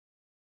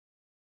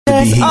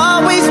There's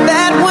always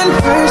that one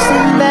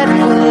person that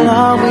will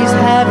always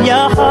have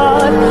your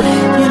heart.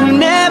 You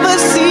never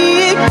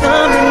see it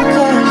coming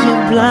 'cause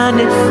you're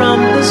blinded from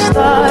the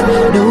start.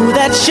 Know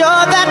that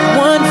you're that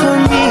one for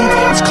me.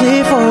 It's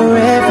clear for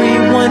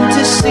everyone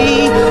to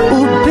see.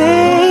 Ooh,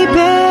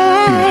 baby,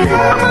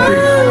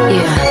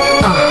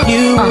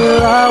 you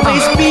will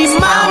always be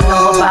my. I don't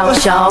know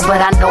about y'all, but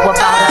I know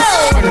about us.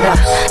 And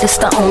it's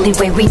the only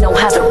way we know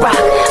how to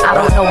rock. I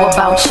don't know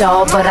about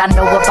y'all, but I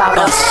know about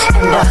us.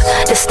 And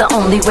it's the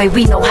only way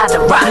we know how to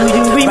rock. Do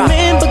you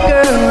remember,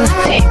 girl?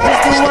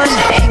 That's the one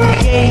who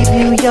gave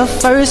you your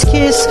first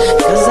kiss.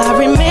 'Cause I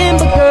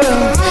remember, girl,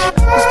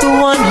 was the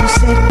one who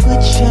said,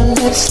 put your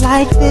lips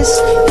like this.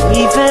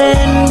 Even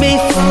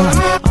before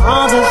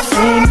all the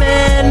fame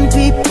and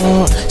people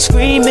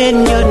screaming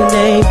your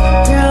name.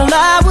 Girl,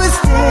 I was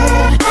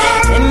there,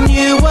 and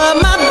you were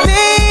my baby.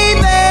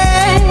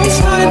 It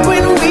started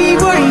when we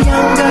were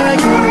younger,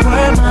 you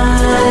were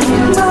mine.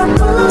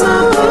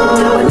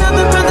 Now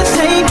another brother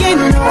saying,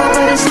 ain't no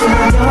but it's still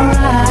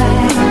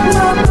alright.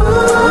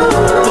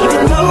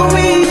 Even though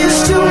we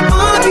used to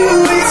argue,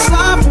 it's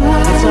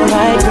alright. It's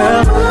alright,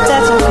 girl,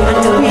 that's okay. I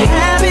know we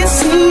haven't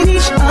seen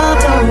each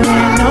other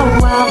in a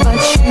while,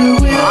 but you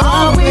will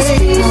always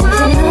be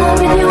mine.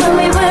 With you when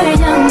we were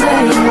younger,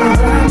 you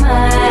were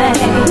mine.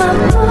 My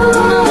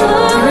boy,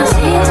 and I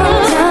see it from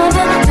time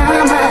to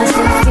time, I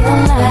still feel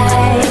like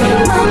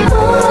my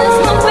boy, that's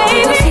my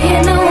baby. See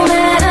it no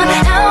matter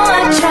how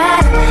I try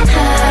to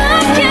hide.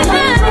 I can't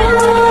hide it.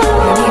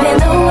 And even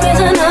though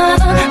there's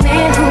another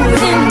man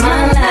who's in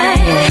my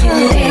life, you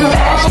will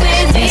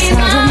always be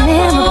my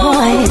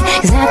boy.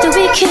 'Cause after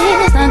we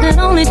kissed, I could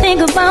only think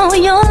about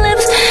your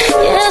lips.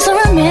 Yes, I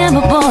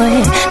remember, boy,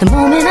 the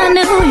moment I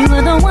knew you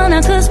were the one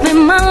I could spend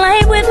my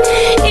life with.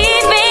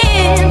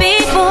 Even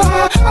before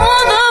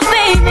all the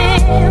baby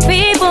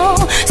people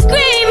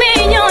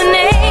screaming your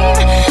name,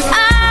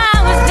 I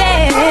was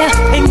there,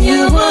 And you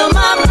were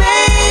my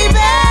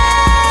baby.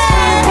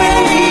 When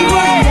we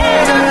were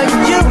there,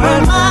 you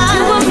were mine.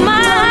 you were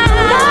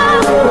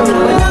mine.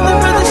 Another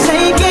brother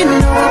saying, ain't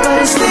no but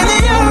it's still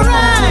in your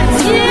eyes.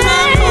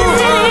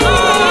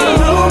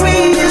 Though we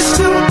used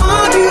to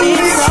argue,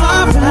 it's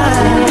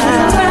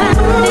alright.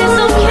 It's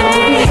okay.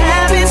 We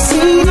haven't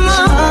seen each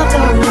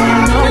other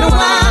in a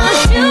while.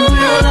 You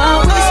will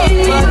always be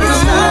mine.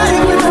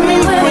 When we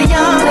were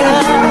younger,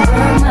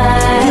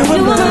 You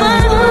were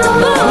mine.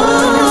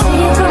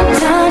 See it from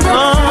time to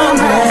time,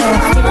 I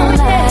feel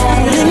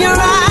like in your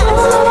eyes,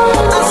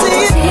 I see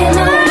it. see it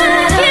no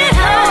matter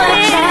how I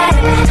try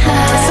to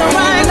hide. So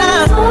right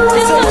now,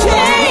 it's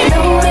okay.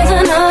 There's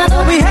another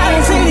We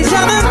haven't seen each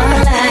other.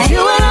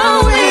 You will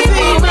always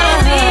be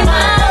mine.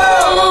 My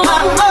oh,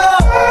 my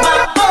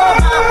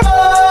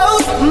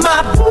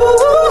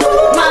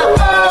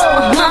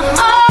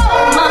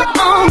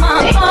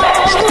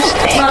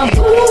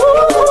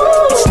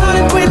It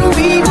started when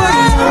we were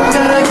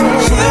younger.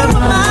 You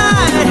were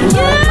mine.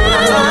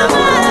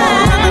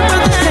 Another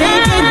brother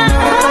saying,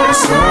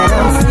 said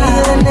I'm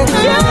feeling it.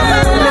 You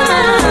were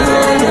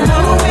mine.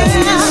 Though we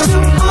used to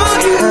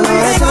argue,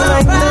 it's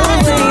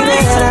alright.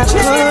 It's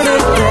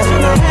okay.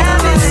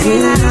 Haven't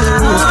seen each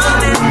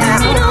other now.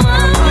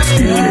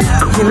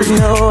 You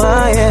know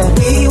I am.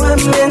 We were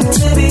meant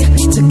to be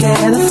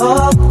together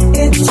for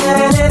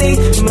eternity,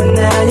 but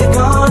now you're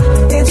gone.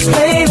 It's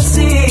plain to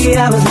see I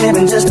was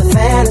living just a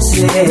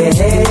fantasy.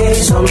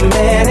 So many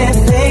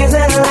things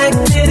that I like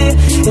to do.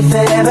 If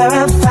ever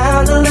I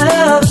found a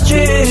love that's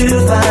true,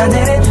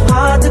 finding it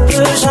hard to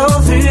push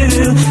on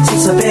through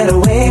since I've been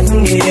away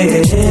from you.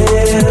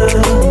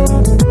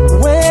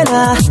 When I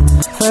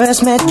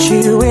first met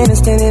you and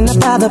standing up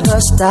by the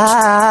bus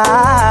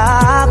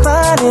stop,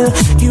 I knew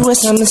you were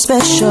something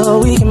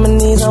special. Weak in my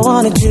knees, I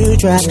wanted to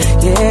drop.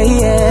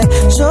 Yeah.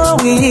 So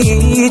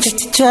we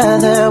checked each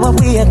other, what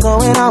we had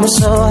going on was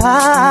so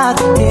hot.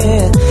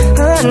 Yeah,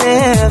 I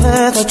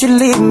never thought you'd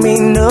leave me,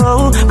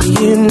 no. But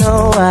you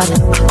know what?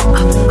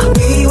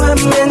 We were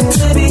meant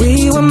to be.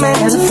 We were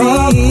meant to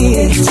be.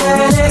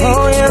 Eternity.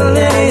 Oh yeah,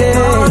 lady.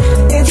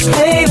 It's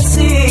plain to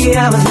see I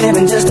was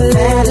living just a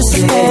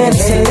fantasy.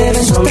 Living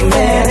just a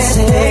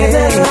fantasy.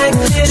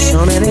 So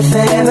many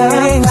things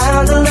I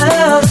found a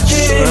love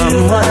true.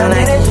 Someone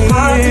like you.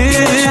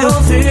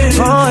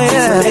 Oh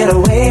yeah, get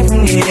away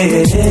from you.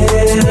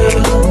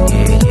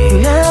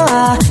 Now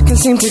I can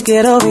seem to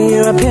get over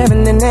you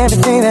appearing in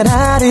everything that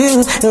I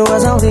do. It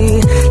was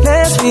only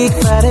last week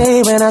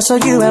Friday when I saw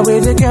you out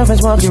with your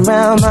girlfriends walking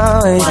around my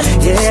way.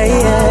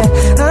 Yeah.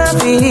 I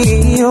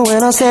feel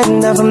when I'm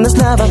setting up from this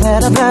love I've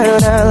had, I've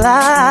learned a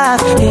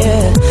lot.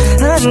 Yeah,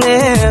 I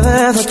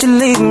never thought you'd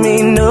leave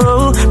me,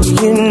 no. But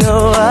you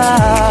know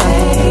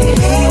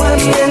we were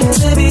meant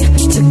to be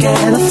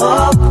together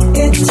for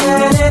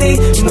eternity,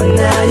 but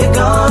now you're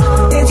gone.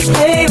 It's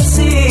plain to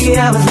see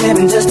I was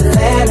living just a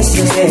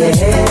fantasy.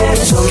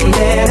 So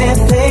many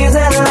things I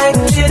like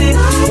to do.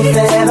 If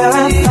ever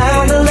I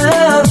found a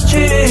love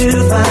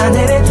true,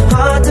 finding it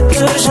hard to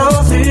push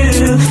on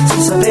through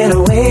since I've been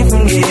away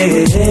from you.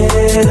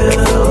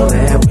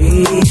 Where we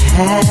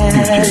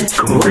had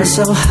was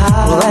so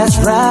high. Well, that's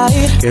right,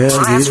 girl,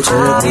 you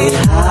took me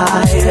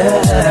higher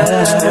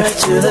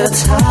to the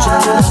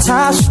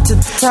top, to the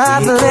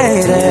top,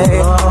 lady.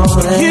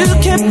 You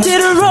kept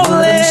it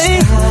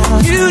rolling.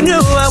 You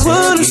knew I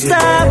wouldn't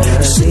stop.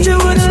 You said you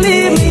wouldn't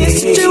leave me. You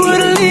said you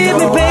wouldn't leave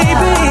me,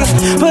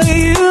 baby. But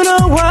you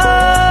know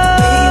what?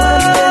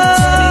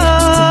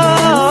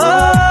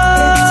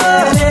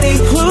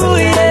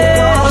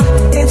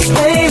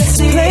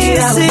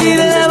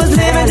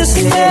 Just a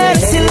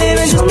fantasy,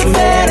 living just a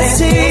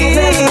fantasy.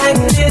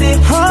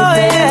 Oh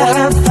yeah,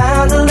 I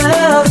found the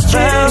love,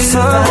 found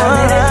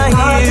someone like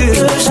you.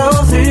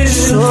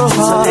 So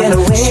hard, you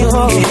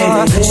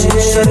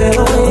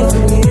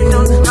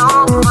don't know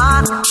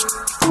what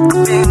I've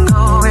been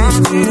going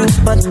through,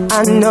 but I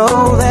know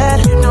that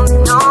you don't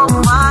know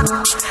what I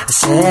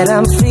said.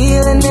 I'm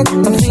feeling it,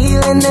 I'm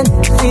feeling it,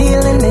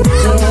 feeling it. You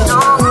don't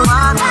know what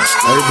I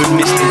missed it.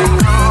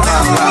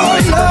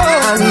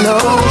 I know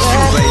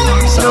that.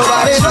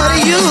 Nobody but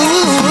you.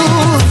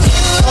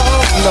 Oh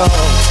no,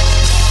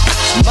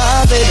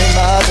 my baby,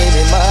 my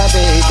baby, my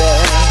baby.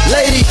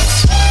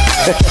 Ladies,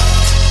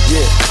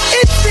 yeah,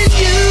 it's been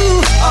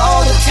you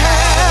all the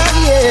time,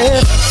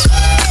 yeah.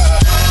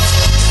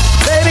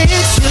 Baby,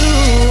 it's you.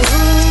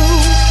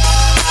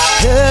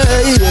 Yeah,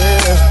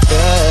 yeah,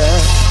 yeah.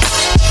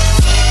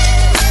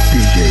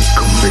 DJ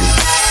Complete.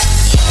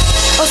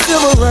 A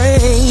silver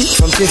rain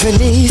from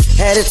Tiffany's,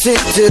 had it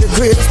sent to the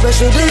crib,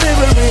 special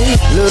delivery.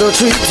 Little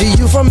treat to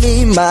you from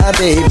me, my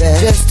baby,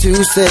 just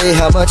to say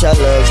how much I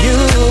love you.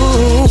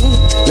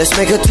 Let's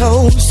make a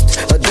toast,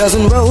 a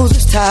dozen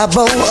roses, tie a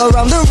bow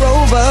around the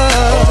rover,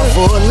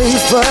 or a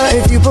leafer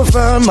if you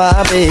prefer, my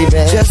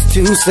baby, just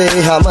to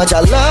say how much I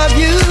love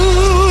you.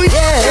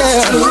 Yeah,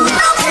 yeah,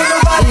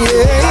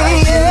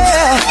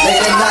 yeah.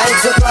 Late at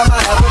night, supply my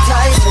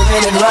appetite,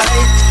 living it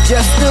right,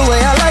 just the way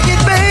I like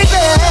it, baby.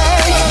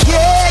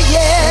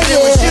 It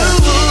was you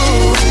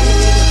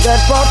that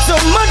brought so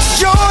much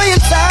joy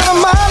inside of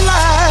my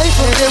life.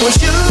 And it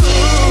was you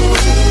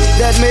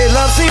that made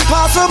love seem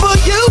possible.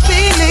 You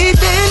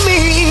believed in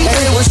me. And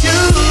it was you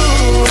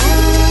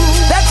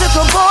that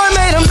took a boy,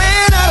 made a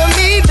man out of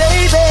me,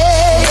 baby.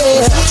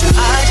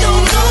 I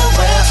don't know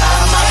where I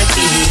might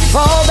be.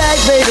 Fall back,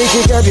 baby,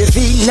 kick up your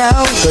feet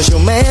now, cause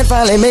your man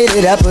finally made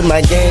it. I put my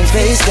game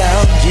face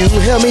down. You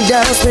held me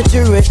down, spent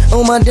your rent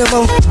on my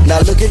demo. Now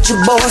look at your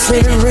boy,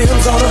 spinning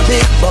rims on a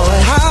big boy.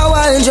 How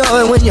I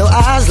enjoy when your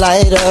eyes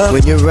light up,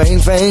 when your ring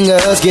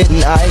fingers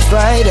getting iced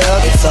right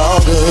up. It's all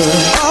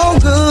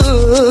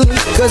good,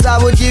 cause I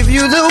would give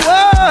you the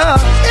world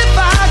if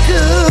I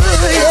could,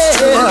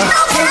 yeah.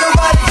 Can't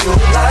nobody do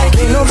it like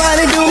you. Can't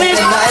nobody do me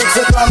like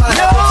you.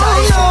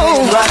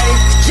 No, right,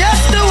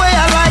 just the way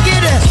I like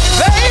it,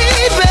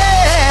 baby.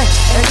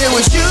 And it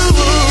was you,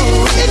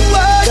 it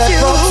was that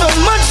you, brought so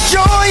much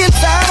joy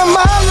inside of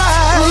my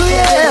life. Ooh,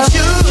 yeah. It was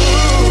you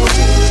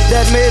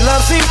that made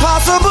love seem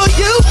possible.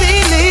 You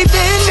believed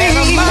in me.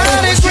 And I'm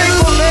mighty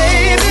grateful,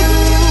 baby.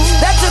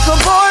 That took a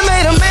boy,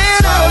 made a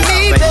man out of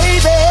me,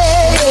 baby.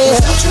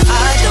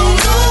 I don't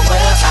know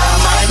where I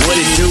might be. What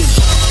it do?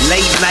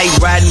 Late night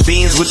riding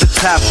beans with the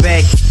top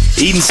back,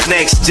 eating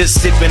snacks,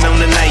 just sipping on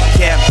the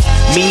nightcap.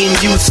 Me and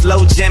you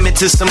slow jamming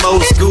to some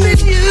old school,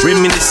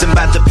 reminiscing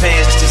about the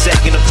past, just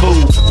acting a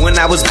fool. When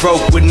I was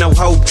broke with no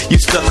hope, you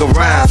stuck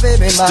around,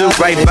 stood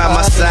right by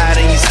my side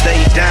and you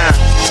stayed down.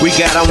 We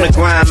got on the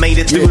grind, made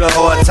it through the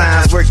hard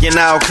times, working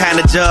all kind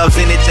of jobs,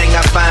 anything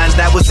I find.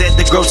 I was at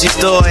the grocery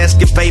store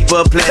asking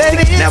paper or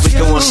plastic. Now we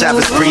go on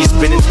shopping spree,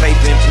 spinning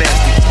paper and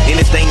plastic.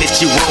 Anything that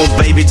you want,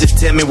 baby,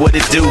 just tell me what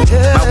it do.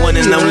 My one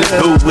and only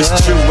boo was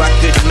true, I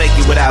couldn't make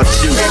it without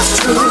you. It's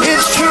true,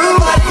 it's true.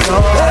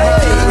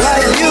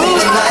 Like you,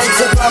 like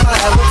to buy my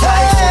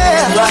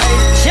appetite, right?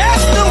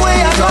 Just the way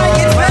I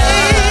like it,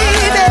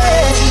 baby.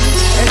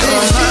 And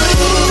it's true,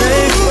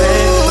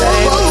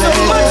 brought so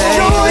much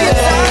joy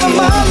inside of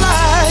my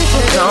life.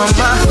 On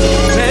my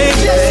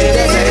baby.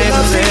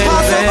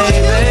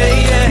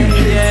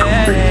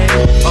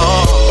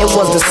 It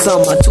was the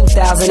summer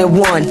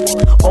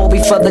 2001, all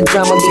before the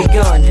drama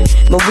begun.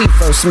 When we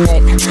first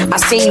met, I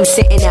seen you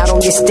sitting out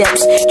on your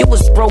steps. You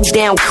was broke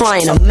down,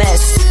 crying a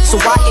mess. So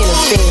I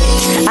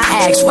interfered.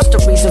 I asked, what's the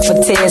reason for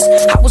tears?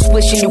 I was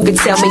wishing you could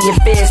tell me your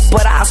fears,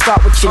 but I'll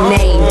start with your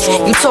name.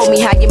 You told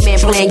me how your man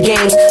playing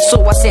games,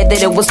 so I said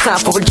that it was time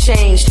for a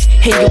change.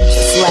 And you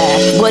just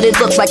laughed, but it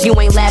looked like you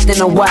ain't laughed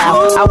in a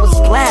while. I was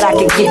glad I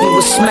could give you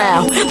a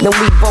smile. Then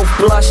we both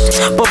blushed,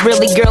 but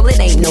really, girl, it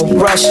ain't no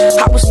rush.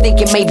 I was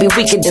thinking maybe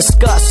we could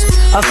discuss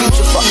a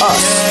future for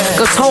us,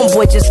 cause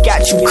homeboy just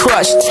got you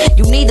crushed.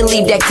 You need to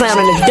leave that clown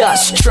in the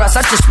dust. Trust,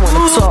 I just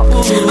wanna talk.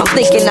 I'm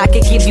thinking I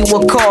could give you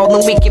a call,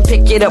 and we can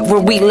pick it up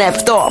where we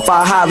left off.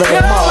 I'll holler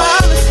them all.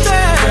 Girl,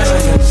 I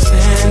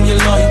understand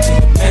you're loyal to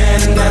your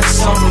man, and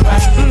that's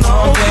alright.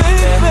 Oh,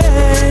 baby,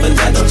 but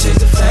that don't change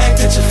the fact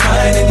that you're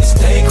fine and you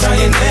stay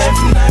crying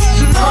every night.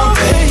 Oh,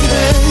 baby,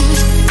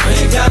 but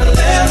you gotta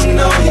let him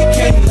know you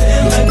can't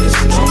live like this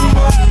no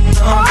more.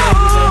 Oh,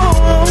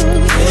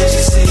 baby, can't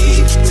you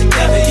see?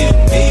 Together you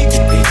and me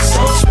can be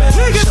so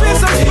special,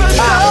 baby.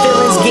 Our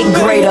feelings get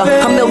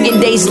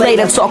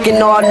later,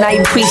 talking all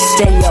night, we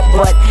stay up.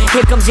 But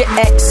here comes your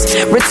ex,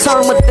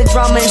 return with the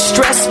drama and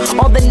stress.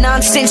 All the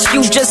nonsense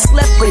you just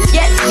left, but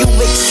yet you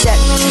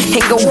accept.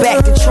 And go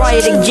back to try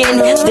it again,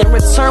 then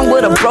return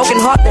with a broken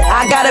heart that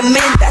I gotta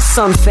mend. That's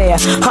unfair,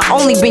 I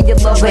only been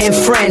your lover and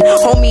friend.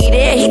 Homie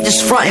there, he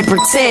just front and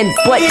pretend,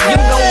 but you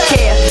don't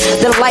care.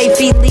 The life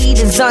he lead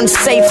is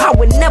unsafe. I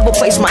would never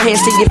place my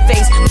hands to your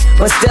face,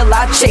 but still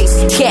I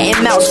chase cat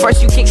and mouse.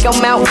 First you kick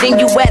him out, then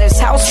you at his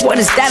house. What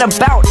is that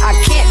about? I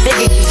can't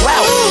figure you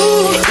out.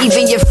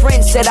 Even your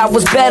friends said I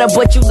was better,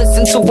 but you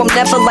listen to him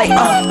never like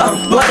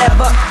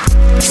whatever.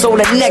 So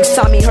the next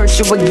time he hurt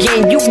you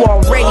again, you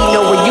already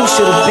know where you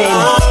should have been,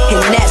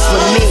 and that's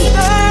with me.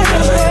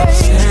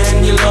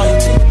 And you're loyal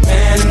to your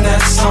man, and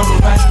that's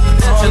alright.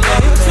 That you're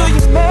loyal to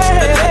your man,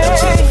 but that don't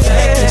change the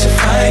fact that you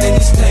fight and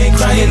you stay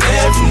crying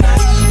every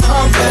night.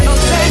 Oh baby,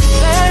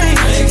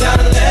 you ain't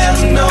gotta let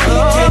him know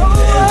you can't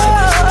live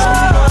like this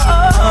no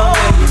more. Oh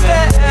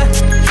baby,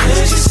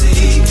 can't you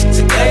see,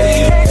 together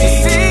you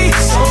be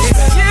so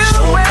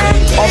special,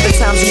 baby. All the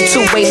times you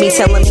two-way me,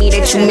 telling me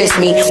that you miss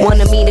me,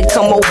 wanted me to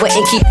come over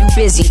and keep you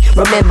busy.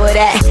 Remember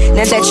that?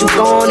 Now that you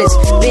gone, it's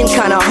been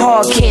kinda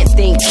hard. Can't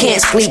think,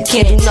 can't sleep,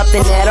 can't do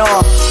nothing at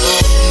all.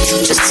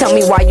 Just tell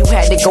me why you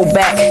had to go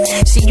back.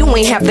 See, you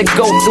ain't have to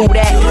go through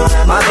that,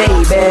 my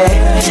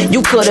baby.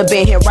 You could've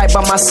been here right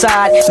by my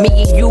side, me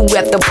and you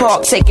at the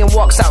park taking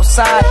walks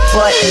outside.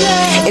 But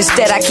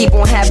instead I keep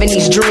on having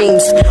these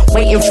dreams,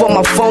 waiting for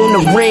my phone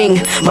to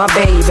ring, my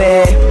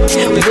baby.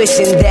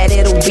 Wishing that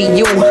it'll be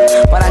you,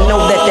 but I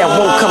know that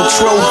won't come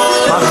true,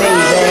 my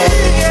baby.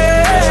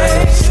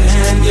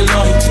 And you're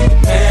loyal to your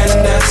man,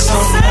 and that's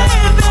alright.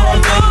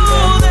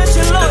 Oh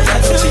baby, but that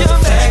don't change the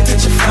fact that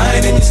you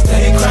fight and you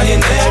stay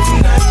crying every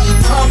night.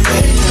 Oh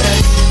baby,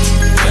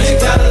 you ain't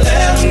gotta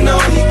let him know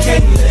you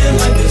can't live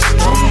like this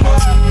no more.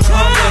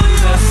 Oh baby,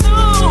 can't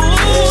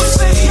you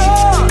see,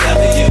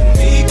 together you and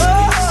me could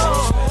be so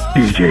special.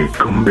 DJ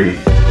Kumbi.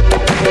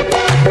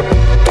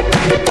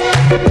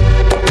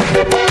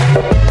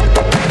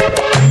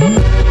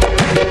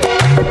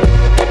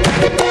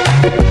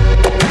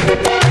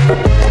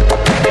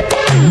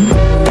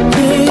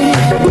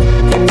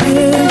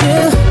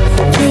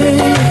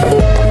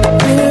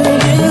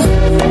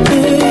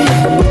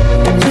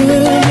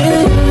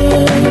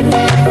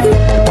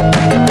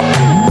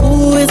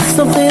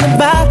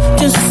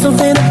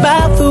 Something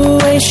about the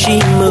way she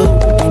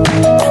moved,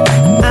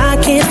 I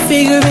can't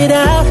figure it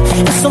out.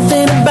 It's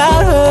something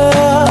about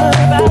her.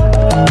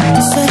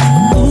 Say,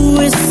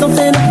 ooh, it's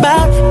something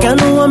about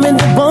kind of woman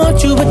that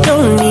wants you but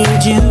don't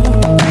need you.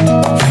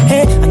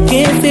 Hey, I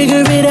can't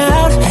figure it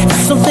out.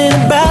 It's something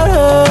about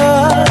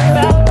her.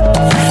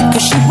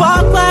 Cause she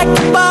walk like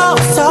a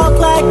boss, talk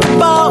like a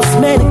boss,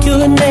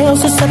 manicure and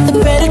nails, just set the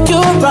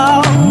pedicure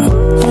wrong.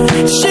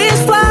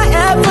 She's fly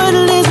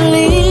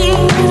effortlessly.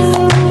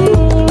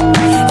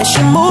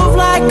 Move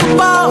like a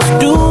boss,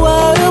 do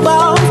what a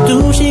boss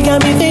do. She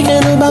got me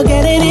thinking about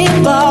getting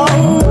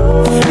involved.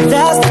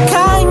 That's the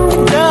kind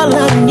of girl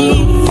I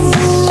need.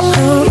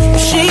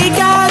 She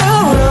got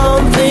her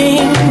own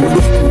thing.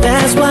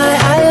 That's why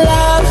I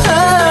love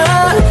her.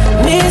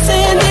 Miss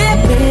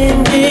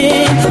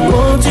Independent,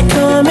 won't you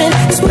come and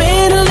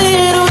spend a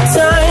little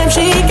time?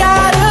 She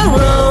got her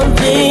own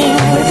thing.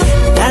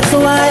 That's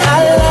why I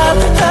love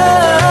her.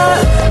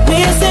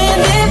 Miss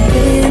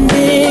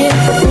Independent,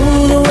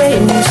 ooh, the way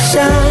you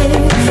shine.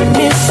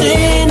 Miss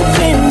Independent,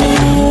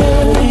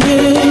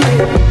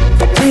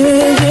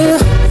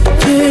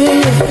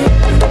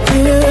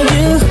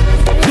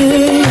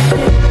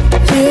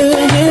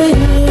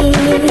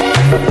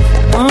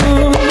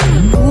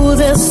 Ooh,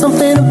 there's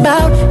something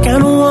about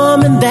kind of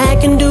woman that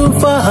can do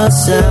for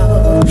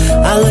herself.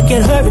 I look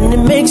at her and it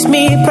makes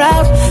me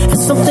proud.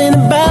 There's something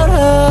about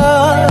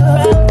her.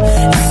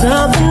 There's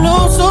something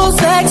oh so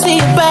sexy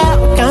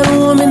about kind of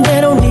woman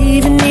that don't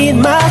even need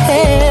my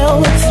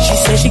help. She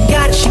says she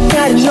got it,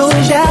 no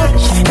doubt.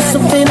 There's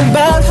something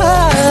about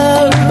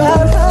her.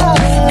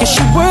 Cause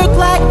she work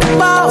like a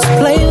boss,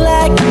 play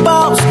like a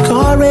boss.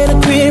 Car and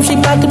a crib, she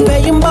got to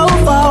pay them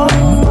both off.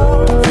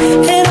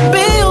 And the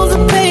bills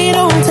are paid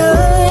on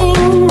time.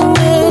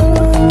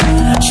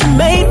 She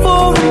made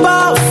for a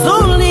boss,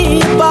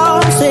 only a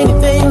boss.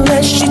 Anything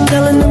less, she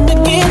telling them to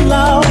get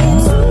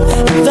lost.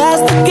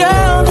 That's the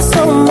girl that's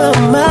on my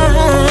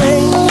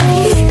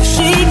mind.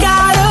 She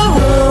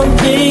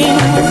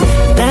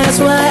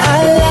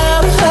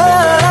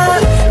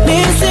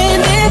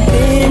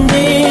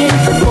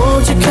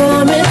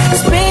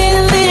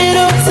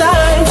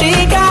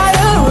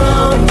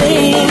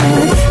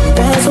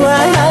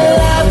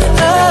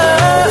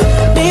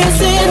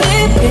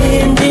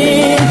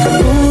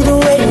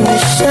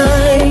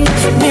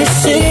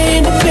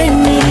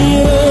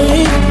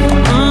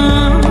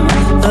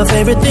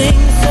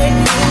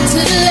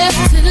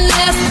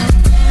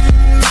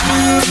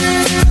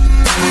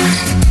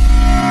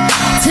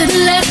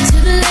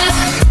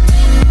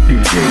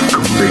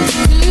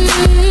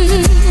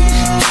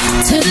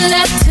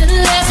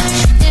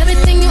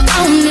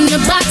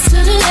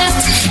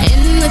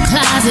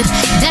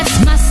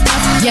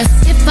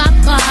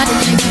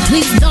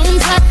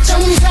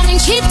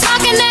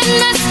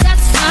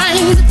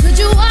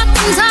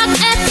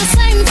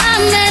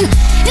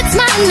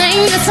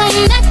name that's on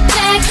that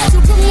tag. So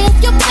remove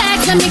your bag,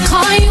 let me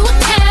call you a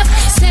cab.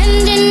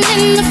 Standing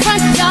in the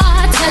front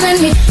yard, telling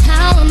me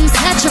how I'm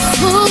such a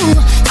fool.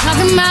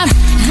 Talking about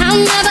I'll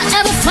never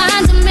ever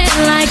find a man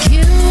like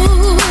you.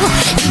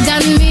 You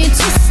got me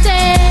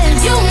twisted.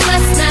 You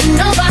must not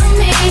know about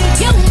me.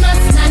 You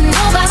must not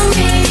know about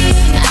me.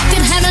 I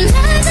could have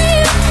another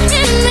you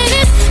in a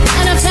minute.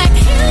 Matter of fact,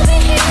 he'll be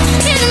here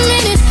in a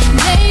minute,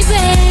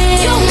 baby.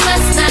 You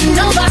must not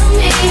know about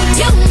me.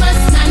 You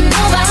must not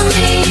know about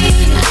me.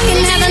 I can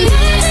have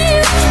another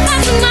you by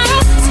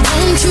tomorrow. So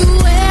don't you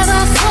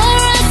ever for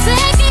a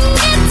second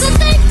get to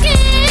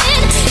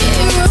thinking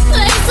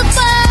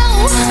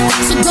irreplaceable.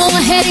 So go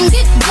ahead and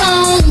get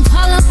gone.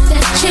 Call up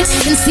that chick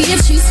and see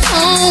if she's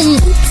home.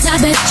 Oops, I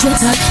bet you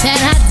thought that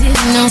I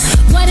didn't know.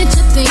 What did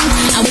you think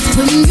I was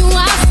putting you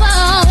out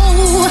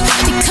for?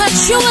 Because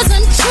you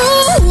wasn't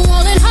true.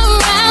 Rolling her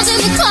around in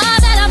the car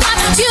that I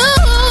bought you.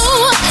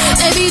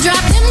 Baby,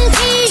 drop them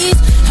keys.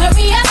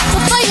 Hurry up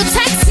before your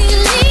taxi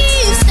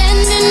leaves.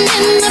 Standing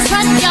in the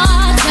front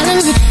yard,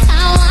 telling me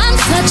how I'm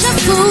such a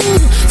fool.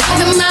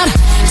 Talking about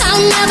I'll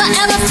never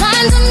ever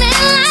find a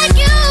man like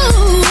you.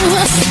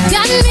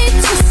 Got me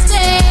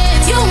twisted.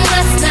 You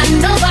must not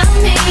know about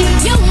me.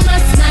 You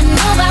must not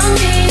know about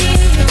me.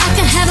 I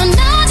can have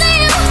another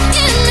you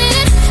in a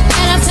minute.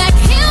 Matter of fact,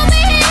 he'll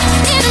be here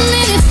in a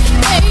minute,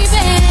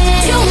 baby.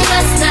 You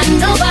must not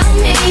know about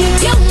me.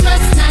 You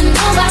must not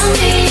know about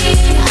me.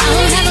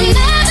 I'll have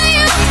another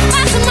you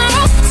by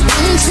tomorrow. So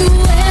don't you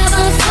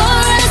ever for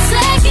a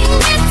second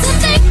get to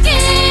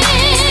thinking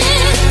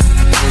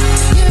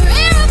you're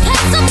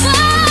irreplaceable.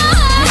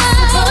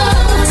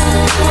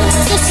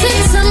 So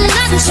since I'm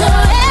not your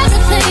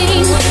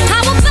everything,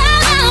 how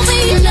about I'll be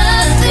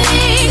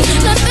nothing,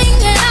 nothing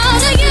at all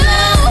to you?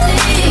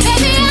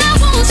 Baby, I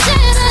won't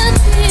shed a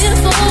tear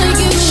for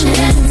you.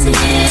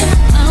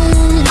 I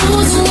won't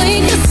lose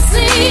weight to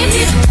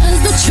see, 'cause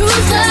the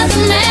truth of the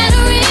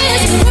matter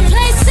is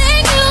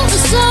replacing you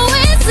is so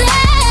easy.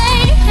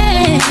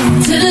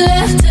 To the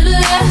left, to the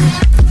left.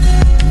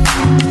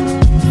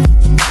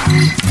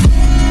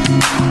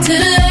 To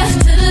the left,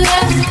 to the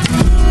left.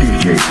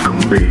 DJ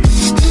Kumbi.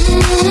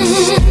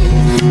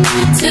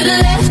 To the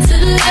left, to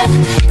the left.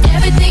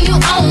 Everything you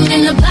own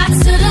in the box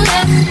to the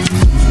left.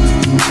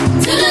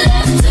 To the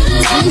left, to the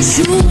left. Don't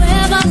you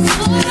ever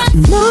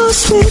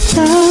Lost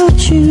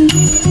without you,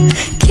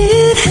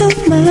 can't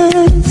help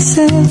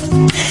myself.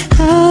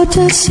 How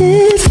does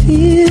it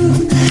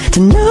feel to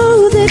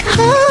know that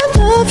I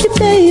love you,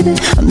 baby?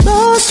 I'm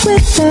lost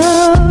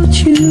without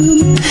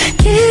you,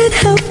 can't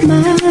help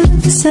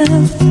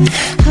myself.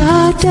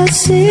 How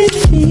does it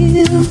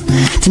feel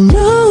to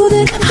know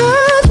that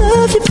I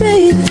love you,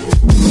 baby?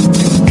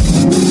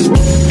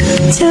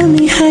 Tell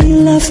me how you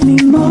love me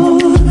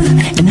more,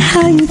 and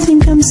how you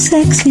think I'm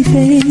sexy,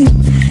 babe.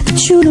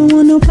 That you don't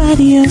want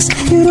nobody else,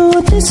 you don't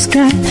want this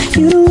guy,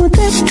 you don't want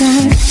that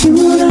guy. You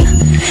wanna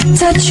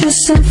touch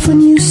yourself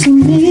when you see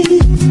me.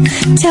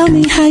 Tell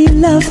me how you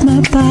love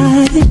my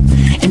body,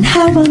 and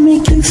how I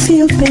make you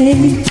feel,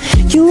 babe.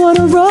 You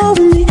wanna roll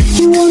with me,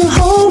 you wanna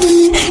hold with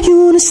me,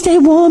 you wanna stay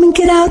warm and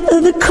get out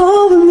of the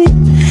cold with me.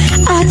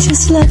 I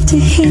just love to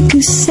hear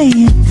you say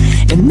it,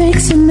 it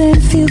makes a man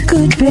feel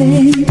good,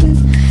 baby.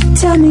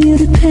 Tell me you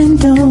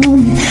depend on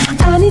me,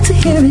 I need to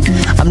hear it.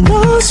 I'm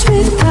lost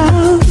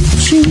without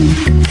you,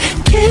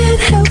 can't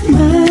help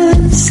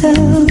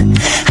myself.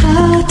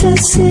 How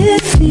does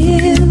it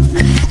feel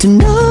to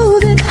know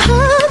that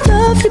I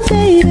love you,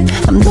 baby?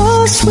 I'm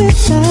lost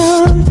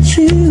without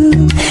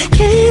you,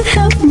 can't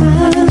help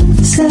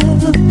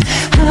myself.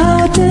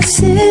 How does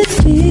it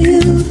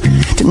feel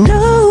to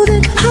know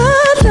that I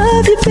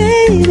love you,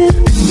 baby?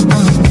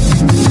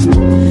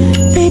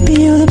 Baby,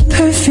 you're the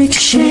perfect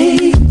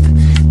shape.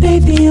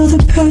 Baby, you're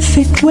the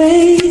perfect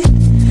way.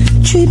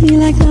 Treat me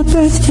like my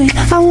birthday.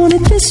 I want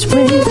it this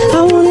way,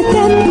 I want it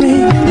that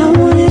way, I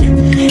want it.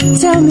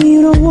 Tell me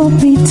you don't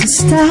want me to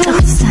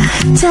stop.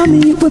 Tell me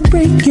it would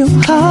break your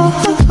heart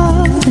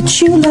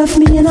that you love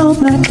me and all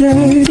my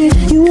dirty.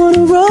 You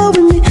wanna roll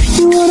with me,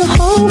 you wanna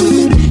hold with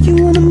me, you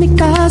wanna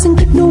make eyes and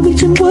get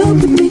Norwegian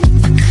word with me.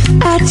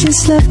 I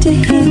just love to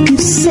hear you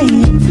say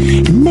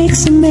it, it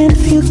makes a man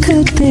feel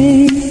good,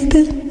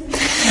 baby.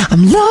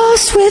 I'm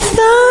lost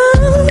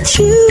without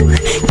you,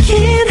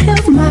 can't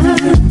help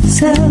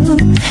myself.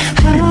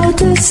 How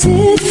does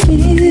it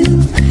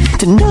feel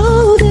to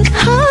know that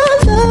I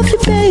love you,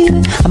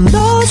 baby? I'm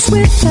lost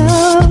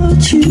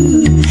without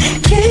you,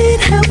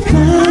 can't help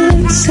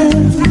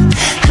myself.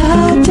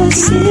 How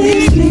does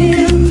it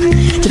feel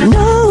to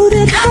know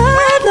that I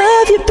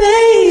love you,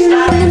 baby?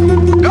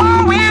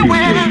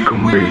 DJ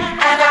Kumbi.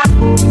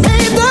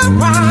 Ain't the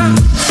wrong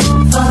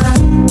for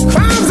the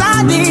crimes I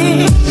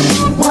did.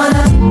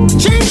 Wanna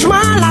change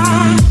my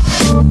life,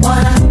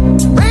 wanna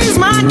raise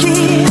my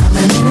kid. I'm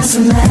an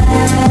innocent man,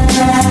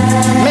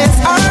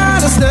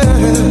 misunderstood.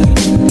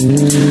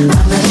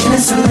 I'm an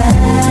innocent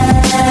man,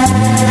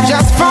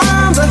 just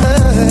from the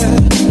hood.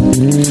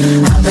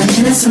 I'm an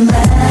innocent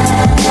man,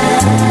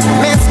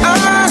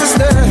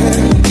 misunderstood.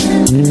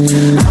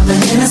 I'm an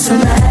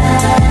innocent man.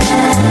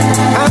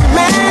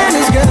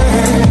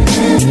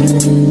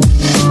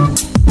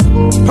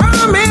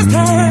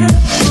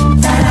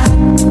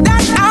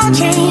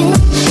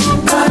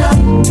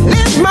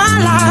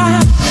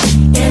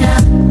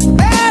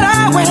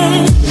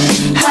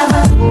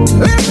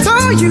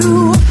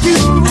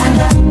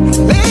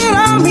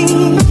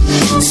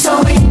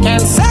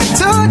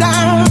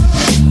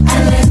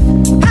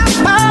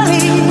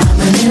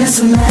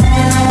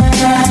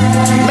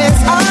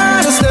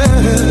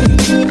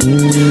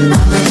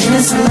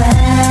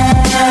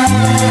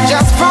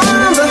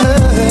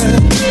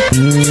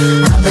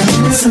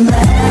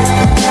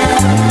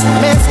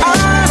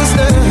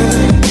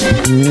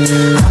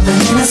 I'm an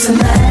innocent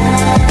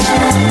man.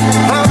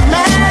 A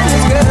man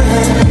is good.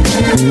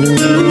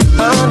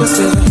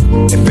 Understood.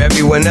 If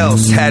everyone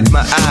else had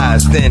my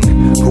eyes, then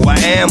who I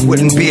am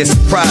wouldn't be a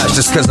surprise.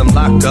 Just cause I'm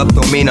locked up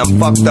don't mean I'm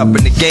fucked up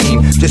in the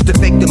game. Just a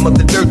victim of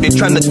the dirt they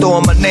trying to throw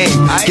on my name.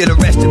 I get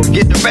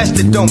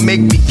arrested don't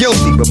make me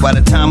guilty. But by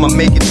the time I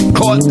make it to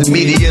court, the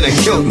media done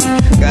killed me.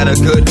 Got a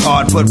good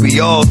heart, but we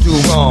all do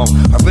wrong.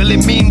 I really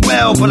mean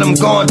well, but I'm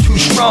going too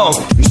strong.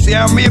 You say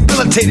I'm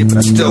rehabilitated, but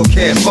I still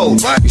can't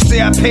vote. You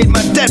say I paid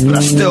my debt, but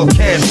I still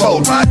can't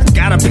vote. I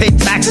gotta pay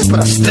taxes, but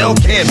I still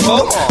can't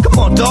vote. Come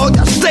on, dog,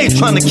 I stay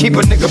trying to keep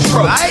a nigga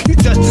broke. You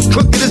just as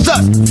crooked as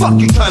us. Fuck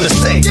you trying to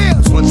say?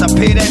 Once I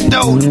pay that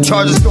dough, the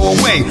charges go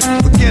away.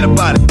 Forget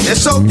about it,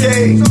 it's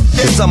okay.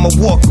 Cause I'ma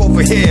walk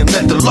over here and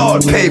let the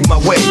Lord pave my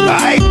way,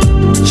 alright?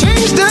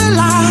 Change the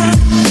life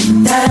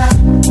that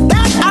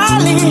I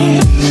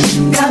live.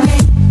 Got me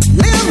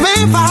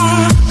living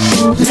far,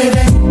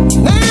 living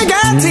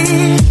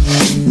negative.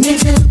 Need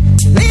to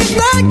leave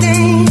the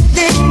game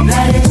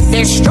that is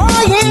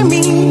destroying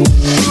me.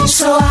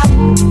 So I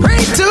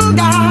pray to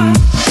God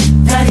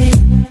that He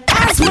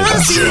has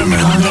mercy. German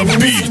the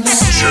beats.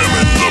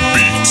 German the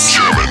beats.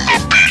 German the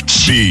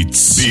beats.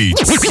 Beats.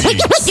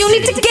 You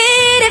need to get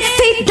it if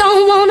he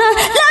don't wanna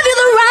love you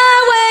the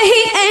right way.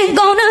 He ain't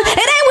gonna.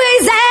 It ain't where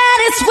he's at.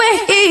 It's where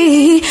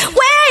he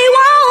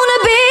wanna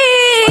be.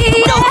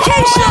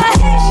 Location.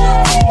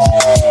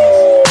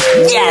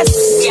 Yes.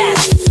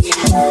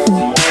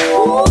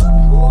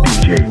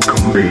 DJ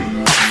Combi.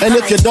 And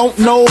if you don't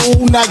know,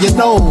 now you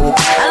know.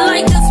 I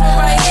like this one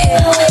right here.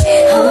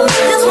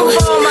 This one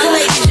for all my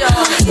ladies,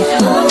 y'all.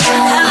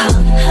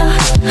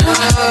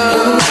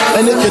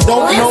 And if you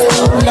don't know,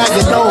 now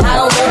you know. I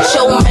don't want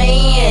your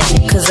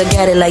man, cause I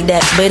got it like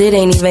that, but it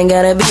ain't even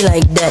gotta be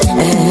like that.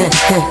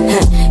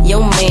 Your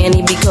man,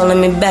 he be calling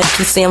me back,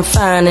 he say I'm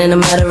fine, and a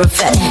matter of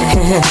fact.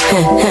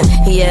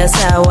 He asks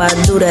how I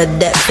do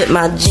that fit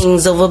my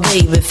jeans over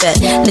baby fat.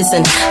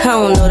 Listen, I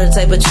don't know the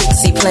type of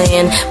tricks he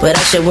playing, but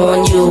I should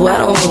warn you, I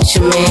don't want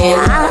your man.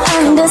 I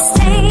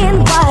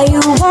understand why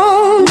you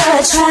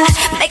wanna try,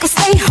 make him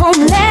stay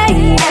home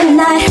late at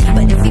night.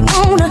 But if he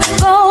wanna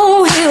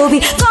go, he'll be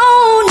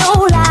gone,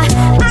 no lie.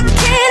 I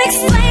can't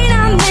explain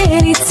how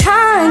many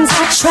times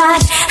I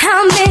tried,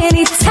 how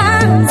many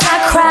times I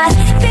cried,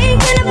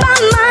 thinking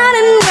about mine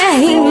and where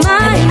he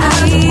might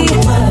be.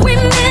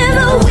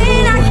 Remember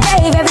when I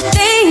gave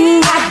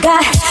everything I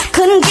got,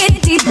 couldn't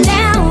get deep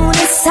down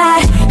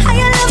inside. How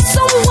you love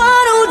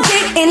someone who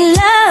didn't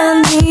love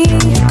me?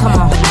 Come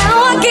on. But now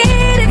I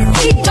get it,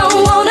 he don't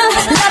wanna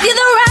love you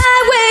the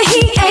right way.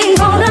 He ain't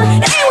gonna.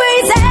 It ain't where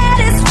he's at,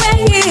 it's where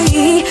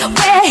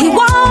he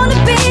wanna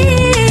be. He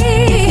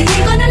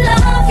ain't gonna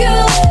love you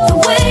the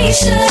way he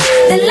should,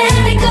 then let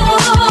it go.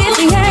 If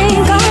he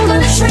ain't gonna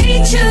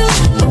treat you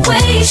the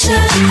way he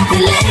should,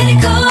 then let it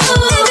go.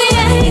 If he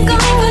ain't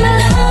gonna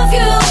love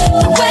you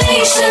the way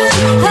he should,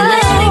 then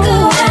let it go.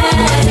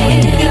 If he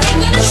ain't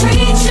gonna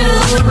treat you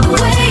the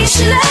way he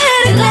should,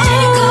 let it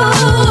go.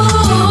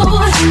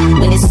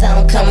 When the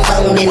song come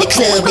on in the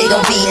club, they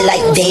gon' be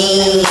like,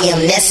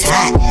 damn, that's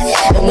hot.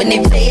 And when they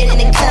play it in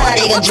the car,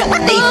 they gon' drop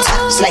their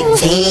tops like,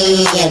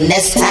 damn,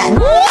 that's hot.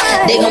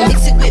 They gon'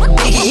 mix it with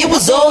Biggie, it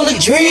was all a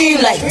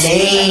dream, like,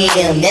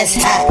 damn, that's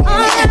hot.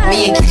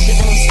 Me and Keisha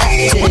don't stop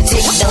till the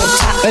tape don't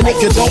top. And if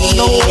you don't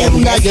know,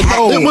 now you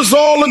know. It was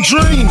all a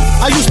dream.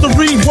 I used to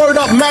read Word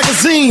Up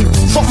magazine.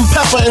 Salt and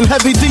Pepper and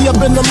Heavy D up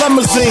in the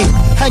limousine,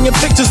 hanging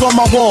pictures on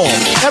my wall.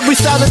 Every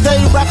Saturday,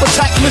 Rap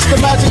Attack, Mr.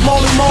 Magic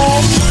Molly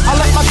Mall. I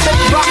let my tape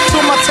rock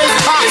till my tape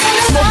pop.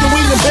 Smoking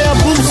weed and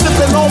bamboo,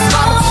 sipping on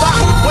product stock.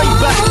 Way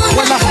back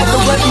when I had the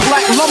red and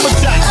black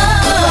lumberjack.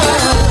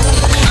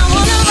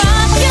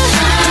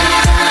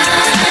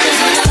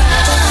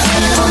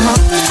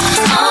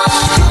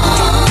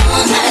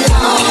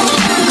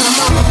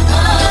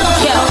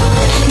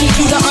 Need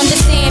you to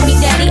understand me,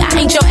 daddy, I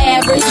ain't your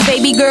average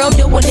baby girl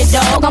doing it,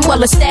 dog, I'm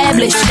well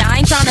established.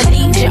 I ain't tryna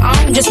lead you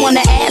on, just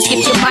wanna ask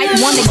if you might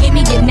wanna give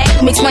me your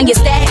name, explain your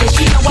status.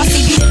 You know I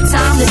see you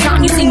time to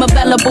time, you seem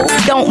available.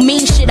 Don't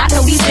mean shit, I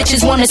know these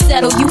bitches wanna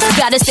settle you.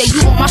 Gotta say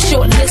you on my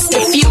short list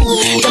of few.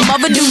 Them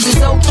other dudes is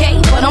okay,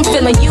 but I'm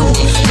feeling you.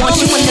 Want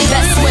you in the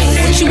best way.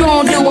 What you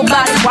gonna do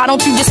about it? Why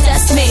don't you just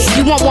test me?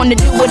 You won't wanna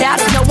do without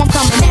it. No, I'm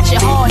coming at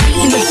you hard,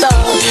 eating the thug.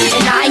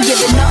 And I ain't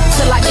giving up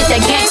till I get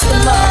that gangster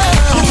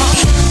love.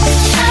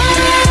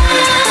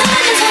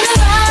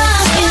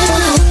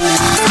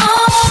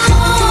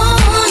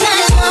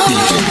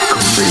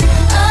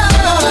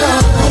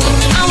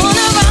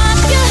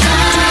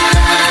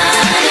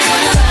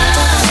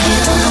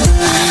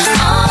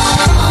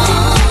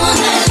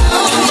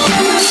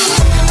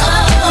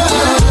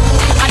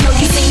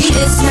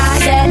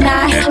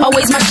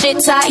 Always my shit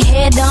tight,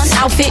 hair done,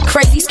 outfit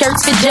crazy,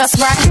 skirts fit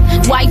just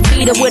right. White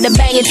beater with a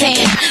banging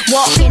tan,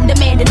 walking,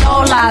 demanding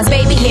all lies.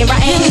 Baby, here I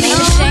am, ain't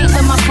ashamed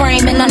of my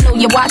frame, and I know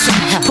you're watching.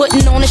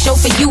 Putting on a show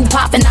for you,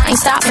 popping, I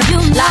ain't stopping.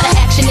 Lot of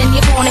action in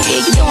your corner,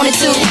 yeah, you doing it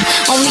too.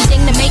 Only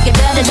thing to make it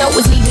better though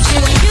is me with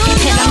you.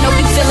 And I know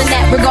you feeling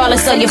that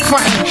regardless of your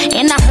frontin'.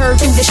 And I heard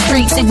through the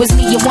streets it was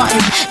me you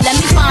wantin'. Let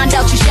me find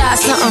out you shy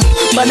something,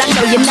 but I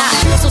know you're not.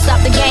 So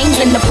stop the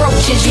games and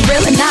approaches, you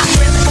really not.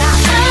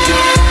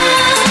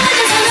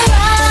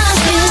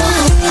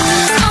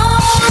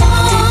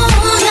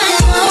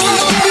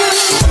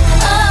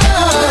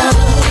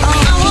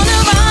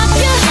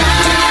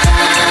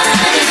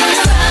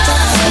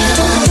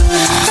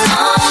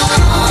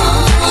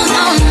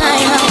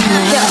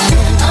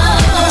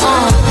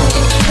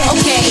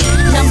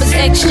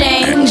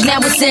 Exchange, now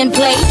it's in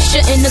place.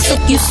 Shouldn't have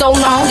took you so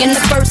long in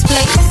the first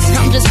place.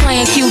 I'm just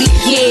playing cutie,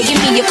 yeah,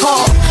 give me a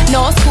call.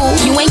 No, it's cool,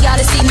 you ain't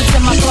gotta see me to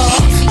my car.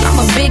 I'm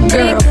a big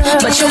girl,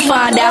 but you'll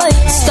find out.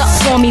 Stuck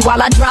for me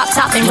while I drop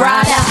top and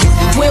ride out.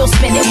 We'll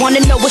spin it, wanna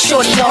know what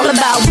shorty all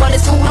about. But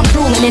it's cool, I'm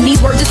drooling and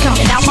these words is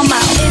coming out my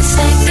mouth. It's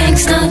that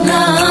gangsta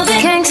love,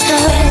 gangsta.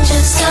 That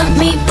just got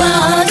me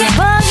bugging.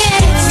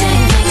 It's that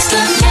gangsta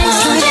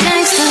love,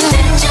 gangsta.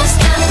 That just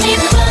got me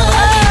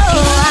bugging.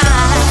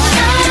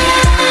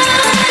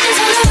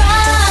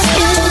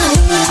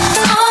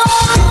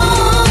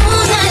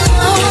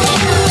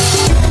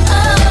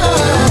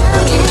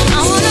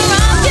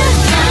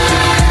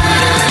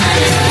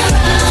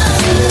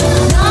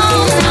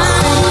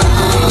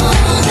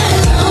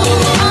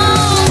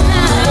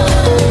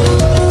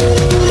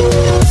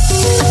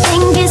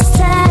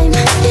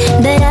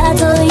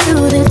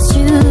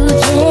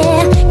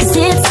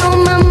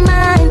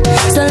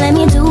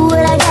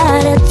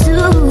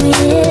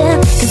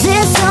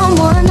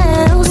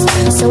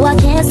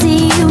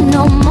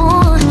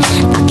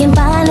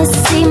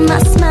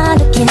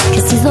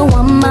 He's the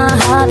one my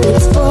heart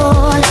beats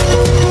for.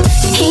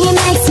 He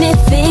makes me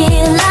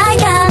feel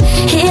like I'm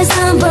his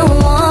number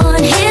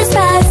one. His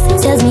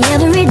price tells me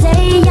every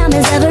day I'm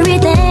his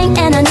everything,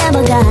 and I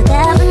never got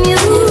that from you.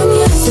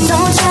 So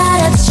don't try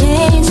to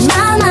change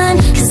my mind,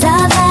 'cause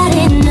I've had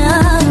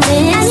enough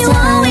this and you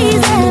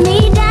always let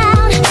me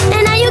down,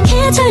 and now you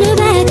can't turn it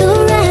back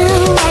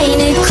around.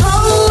 Ain't it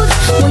cold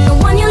when the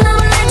one you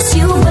love lets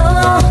you go,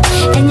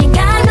 and you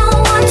got no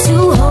one to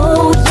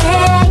hold?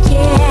 Yeah,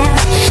 yeah,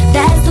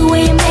 that's the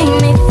way you make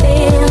me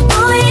feel.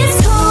 Boy, it's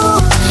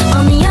cold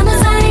on the other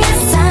side,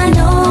 yes I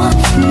know.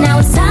 Now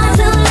it's time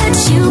to let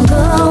you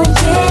go.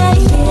 Yeah,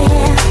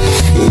 yeah,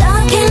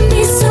 love can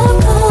be so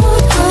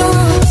cold.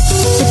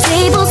 The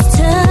tables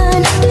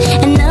turn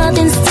and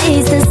nothing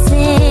stays the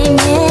same.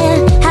 Yeah,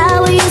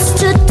 how we used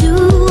to do,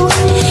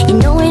 you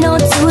know we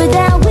don't do it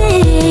that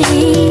way.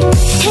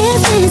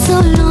 It's been so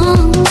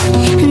long,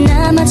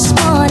 not much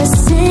more to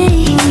say.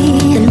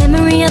 The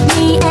memory of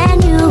me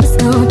and you is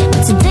gone,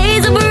 but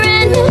today's a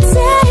brand new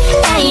day.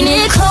 Ain't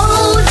it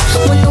cold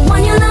when the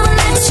one you love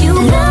lets you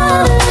go,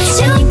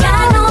 and you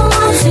got no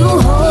one to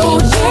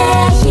hold?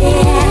 Yeah,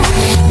 yeah,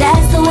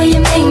 that's the way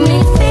you make me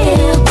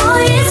feel.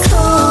 Boy, it's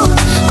cold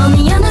on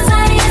the other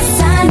side, yes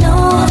I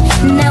know.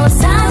 Now it's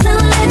time to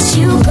let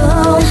you go.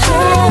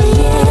 Yeah,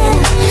 yeah,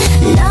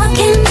 love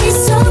can be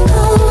so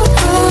cold.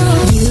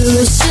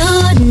 You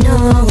should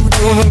know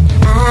that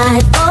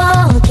I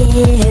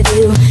forgive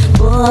you.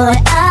 Boy,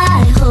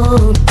 I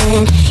hope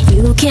that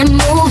you can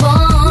move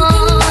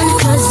on,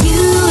 'cause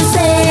you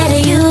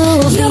said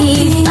you'll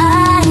be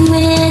fine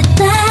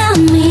without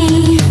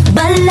me.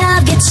 But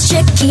love gets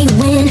tricky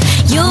when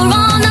you're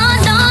all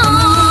alone.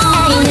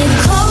 Ain't it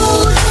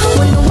cold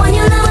when the one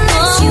you love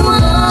lets you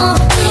go,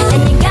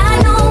 and you got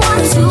no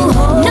one to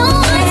hold? No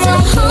one to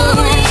hold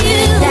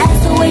you. That's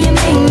the way you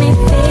make me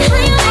feel.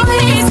 How you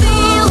make me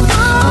feel.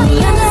 On the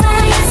other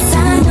side, yes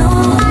I know.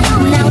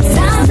 Now it's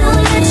time to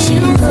let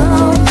you go.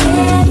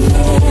 Yeah,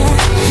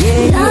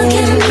 yeah, love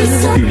can be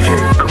so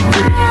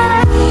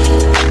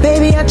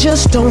Baby, I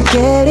just don't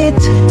get it.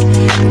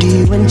 Do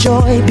you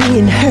enjoy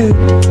being hurt?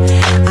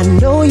 I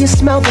know you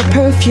smell the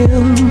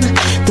perfume,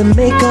 the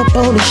makeup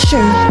on his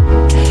shirt.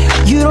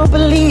 You don't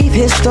believe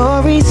his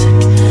stories.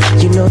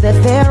 You know that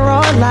there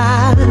are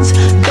lies.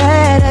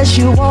 Bad as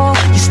you are,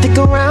 you stick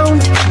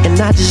around, and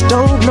I just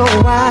don't know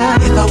why.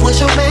 If I was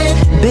your man,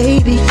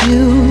 baby,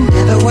 you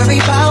never worry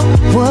about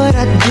what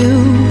I do.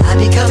 I'd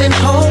be coming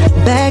home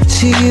back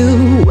to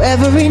you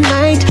every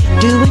night,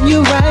 doing you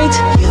right.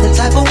 You're the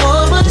type of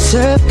woman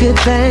deserve good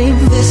fame.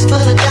 This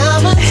full of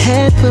diamonds, a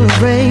head full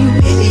of rain.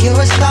 Baby,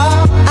 you're a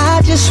star.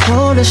 I just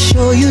wanna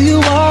show you you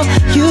are.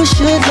 You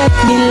should let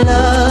me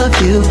love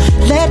you.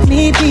 Let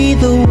me be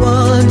the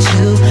one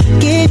to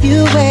give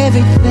you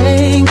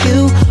everything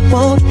you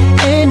want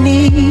and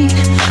need.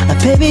 A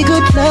baby,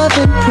 good love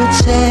and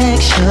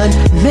protection.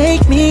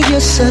 Make me your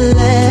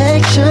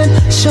selection.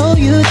 Show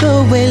you the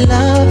way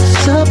love's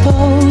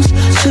supposed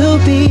to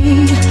be.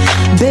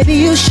 Baby,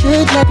 you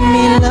should let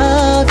me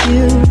love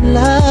you,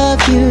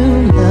 love you,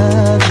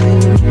 love you,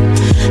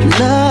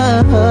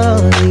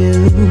 love you.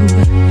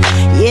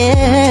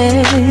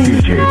 Yeah.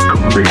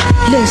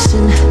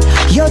 Listen,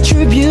 your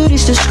true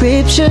beauty's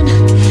description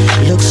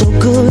looks so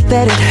good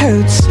that it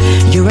hurts.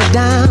 You're a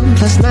dime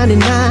plus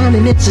 99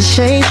 and it's a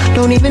shame.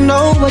 Don't even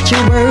know what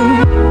you're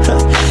worth.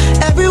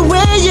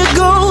 Everywhere you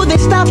go, they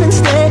stop and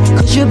stare,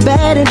 cause you're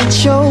bad and it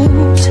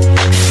shows.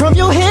 From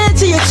your head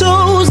to your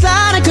toes,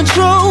 out of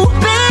control.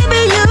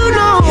 Baby, you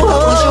know.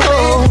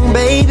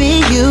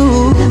 Baby,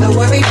 you never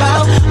worry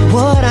about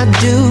what I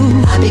do.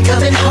 I be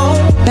coming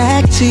home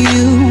back to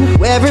you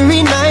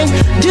every night,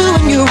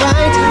 doing you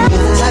right.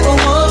 You're the type of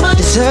woman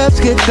deserves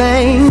good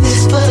things.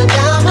 Fistful of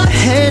diamonds, a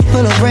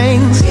handful of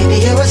rings.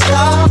 Baby, you're a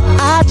star.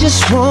 I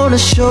just wanna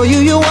show you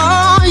you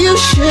are. You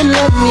should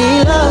let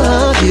me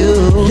love you.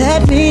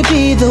 Let me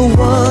be the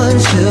one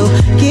to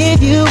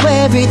give you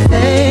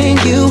everything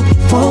you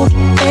want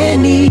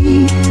and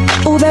need.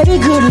 Oh, baby,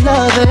 good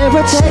love and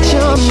protection.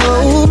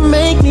 Oh,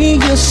 make me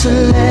your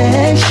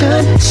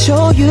selection.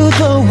 Show you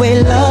the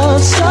way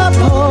love's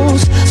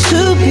supposed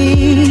to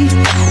be.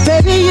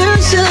 Baby, you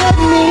should let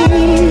me.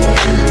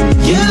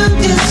 You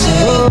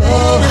deserve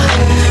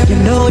better. You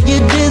know you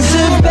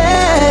deserve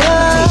better.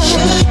 We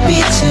should be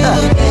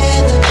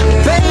together,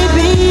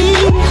 baby.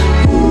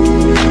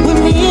 With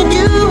me and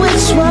you,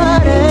 it's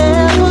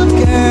whatever,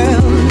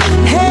 girl.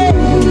 Hey,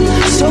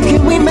 so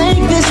can we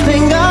make this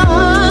thing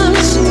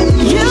us?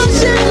 You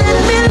should let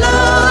me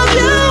love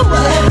you.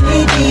 Let me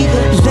be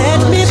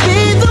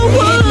the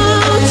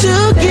one to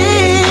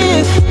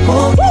give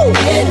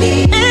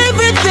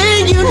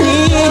everything you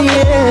need.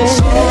 Yeah.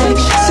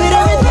 Say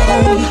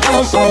everything.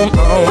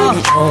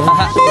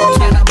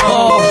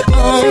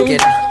 Check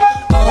it out.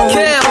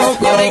 Cam,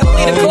 yo, they gon'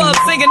 leave the club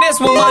singing this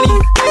one, money.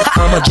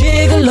 I'm a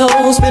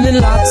gigolo, spending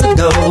lots of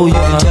dough. You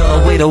can tell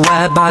the way the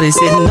wide body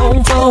sitting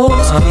on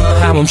foes.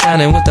 How I'm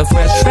shining with the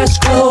fresh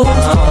clothes.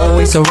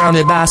 Always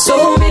surrounded by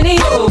so many.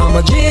 I'm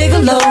a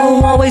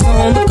gigolo, always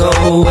on the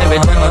go. Every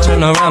time I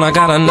turn around, I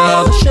got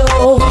another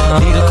show.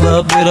 Lead a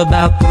club with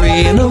about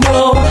 3 in a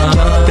row.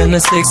 Jump in the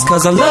 6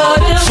 cause I love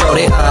them.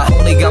 Shorty, I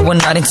only got one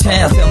night in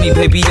town. Tell me,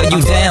 baby, are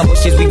you down?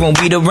 Bushes, we won't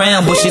beat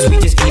around. Bushes, we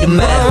just eat 'em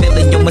out.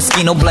 Feeling your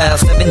mosquito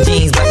blouse. 7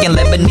 jeans, black and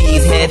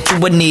Lebanese. Head to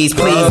her knees,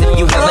 please. If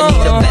you ever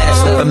need a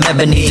bachelor from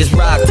Ebony, just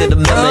rock to the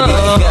melody.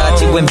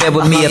 Got you in bed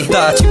with me, I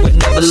thought you would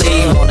never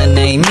leave. Wanna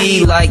name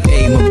me like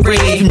A.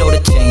 Marie. You know the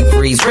chain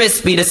freeze,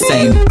 wrist be the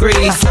same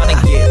degrees.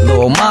 Tryna get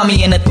little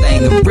mommy in a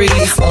thing of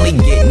breeze. Only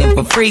getting it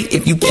for free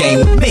if you came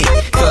with me.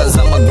 Cause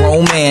I'm a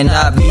grown man,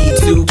 not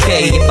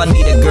B2K. If I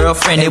need a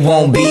girlfriend, it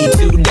won't be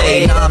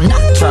today. Nah, I'm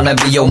not tryna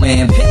be your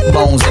man. Pit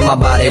bones in my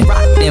body,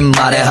 rock them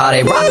body, how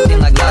they rock them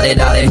like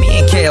la-de-da-de. Me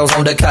and Kale's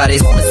on the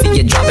cottage, wanna see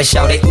you drop it,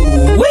 shout it,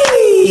 ooh-wee.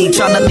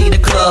 Tryna lead the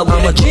club,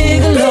 I'm a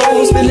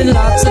gigolo, spending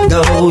lots of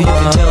dough. You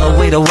can tell the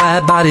way the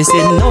wide body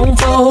sitting on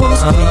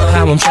foes.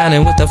 How I'm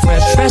shining with the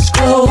fresh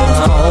clothes.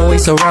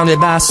 Always surrounded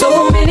by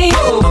so many.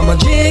 I'm a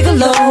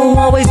gigolo,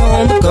 always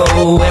on the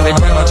go. Every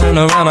time I turn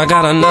around, I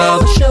got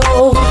another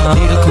show.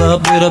 Lead a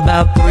club with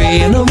about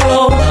 3 in a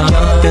row.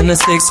 Jump in the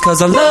 6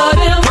 cause I love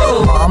them.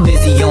 I'm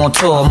busy on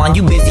tour, man,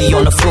 you busy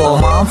on the floor.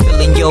 Man, I'm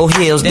feeling your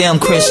heels, damn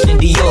Christian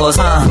Dior's,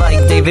 huh?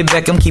 Like David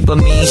Beckham, keep a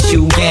mean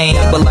shoe game.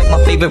 But like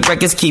my favorite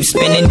records, keep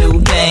spinning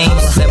new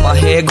games. Let my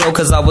hair grow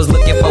cause I was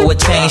looking for a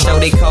change. So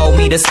they call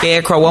me the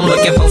scarecrow, I'm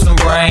looking for some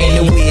brain.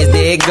 The whiz,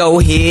 there it go,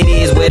 here it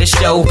is, where the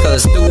show.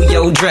 Cause through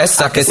your dress,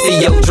 I can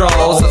see your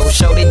drawers. So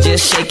show they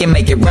just shake and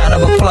make it round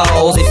of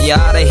applause. If you're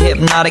out of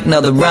hypnotic,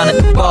 another round at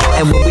the bar.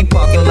 And when we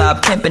parking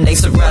lot pimping, they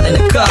surrounding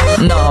the car.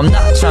 No, I'm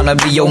not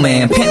tryna be your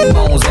man. Pimp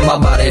bones in my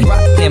body,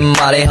 rock them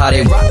body, how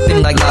they rock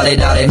them like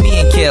la-de-da-de. Me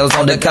and Kale's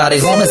on the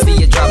cottage, wanna see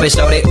you drop it,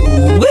 show they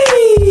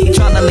ooh-wee.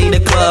 Tryna lead the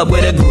club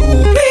with a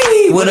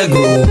groupie, with a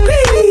groupie.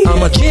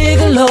 I'm a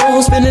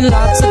gigolo, spending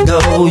lots of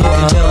dough. You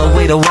can tell the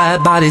way the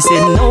wide body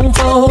sitting on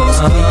foes.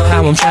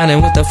 How I'm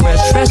shining with the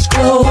fresh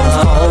clothes.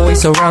 Always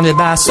surrounded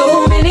by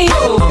so many.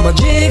 I'm a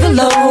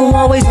gigolo,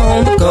 always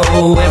on the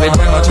go. Every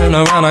time I turn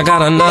around, I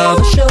got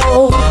another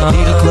show.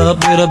 Lead a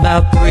club with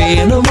about 3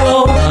 in a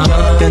row.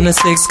 Jump in the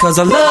 6 cause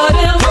I love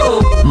them.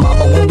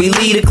 Mama, when we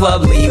leave the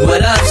club, leave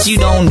with us. You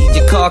don't need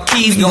your car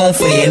keys, you gon'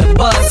 flee in the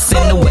bus.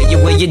 And the way you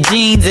wear your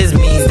jeans is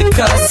means to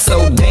cuss.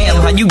 So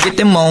damn, how you get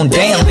them on?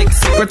 Damn, big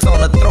secrets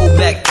on a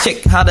throwback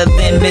chick, hotter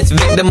than Miss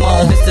Victim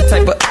on. It's the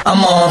type of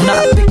I'm on,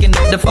 not picking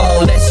up the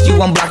phone. Lest you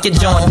unblock your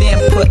joint,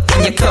 then put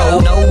in your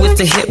code. Know it's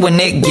a hit when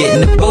they get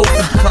in the booth.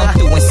 Come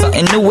through in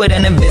something newer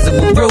than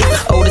invisible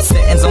roof. Oh, the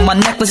settings on my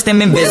necklace,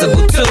 them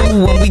invisible too.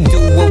 When we do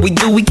what we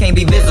do, we can't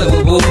be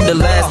visible. The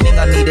last thing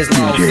I need is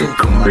DJ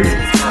Combi.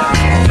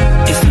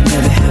 If you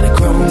never had a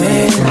grown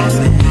man,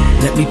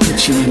 let me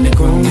put you in the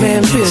grown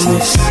man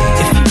business.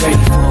 If you ready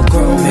for a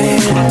grown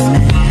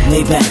man,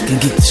 lay back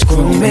and get this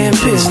grown man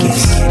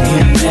business.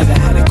 If you never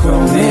had a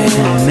grown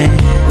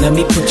man, let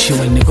me put you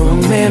in the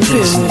grown man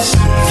business.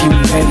 If you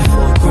ready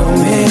for a grown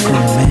man,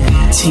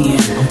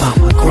 TM about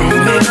my grown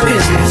man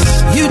business.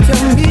 You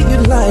tell me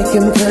you like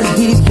him cause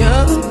he's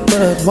young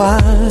but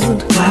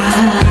wild.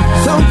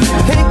 So you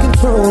can't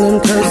control him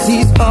cause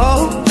he's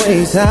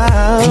always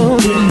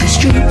out in the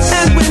streets.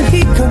 And when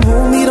he come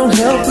home he don't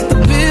help with the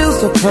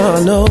bills or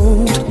car note.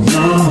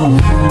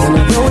 And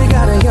although he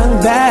got a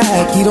young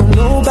bag, he don't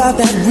know about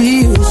that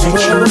real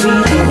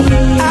struggle.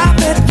 I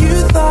bet you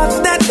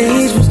thought that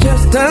age was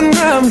just a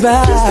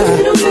number.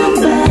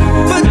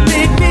 But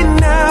baby,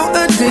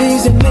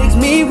 nowadays it makes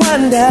me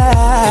wonder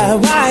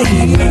why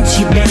he let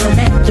you down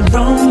at the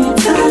wrong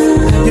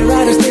time. You're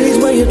at a stage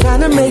where you're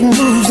trying to make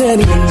moves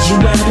and he lays you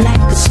out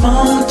like a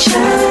small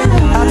child.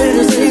 I bet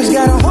his age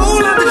got a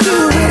whole lot to do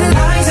with it.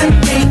 Lies and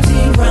things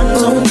he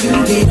runs on you,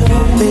 get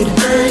home, baby.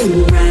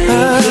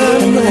 I'm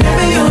right.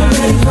 Whenever you're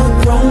ready for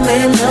grown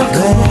man love,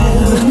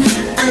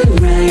 I'm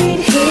right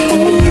here.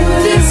 When you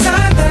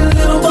decide that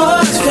little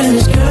boy's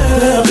finished,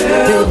 girl,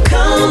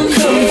 come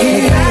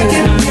here. I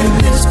can get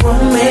this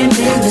grown man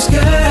business,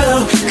 girl,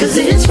 'cause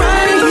it's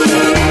right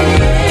here.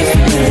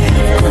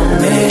 Grown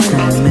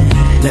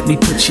man, let me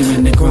put you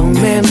in the grown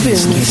man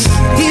business.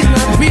 He's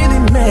not really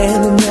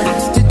man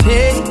enough to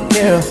take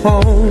care of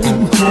home.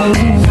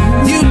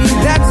 You need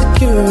that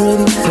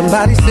security,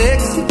 somebody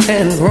sexy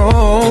and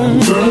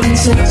grown. He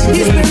spends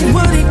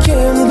what he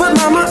can, but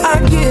mama, I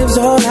gives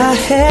all I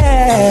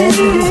have.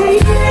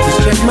 Just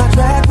check my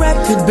track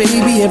record,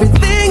 baby,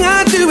 everything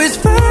I do is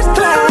first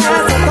class. I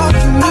thought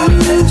you knew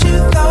that you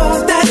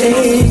thought that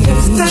age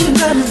was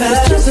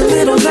just a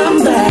little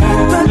number.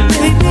 But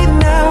baby,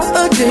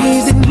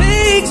 nowadays it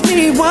makes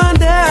me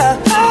wonder.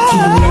 He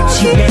let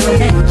you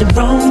down at the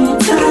wrong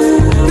time.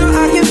 Girl,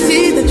 I can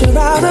see that you're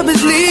out of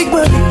his league,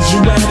 but lays you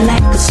out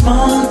like a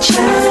small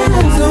child.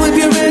 So if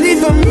you're ready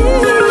for me,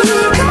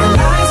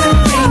 lies and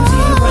things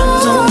he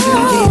runs on you,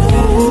 get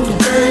old.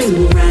 I'm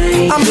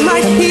right. I'm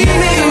right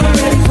here. You're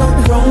ready for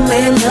grown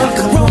man love,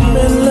 grown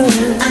man love.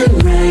 I'm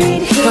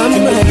right here. I'm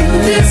right. You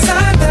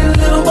decide that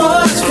little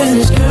boy's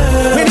finished,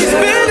 girl. When he's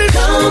finished,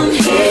 come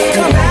here.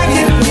 Come back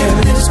and get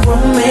this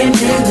grown man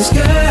and this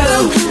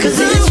girl, 'cause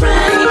it's right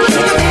here.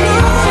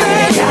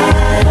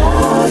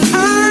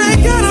 I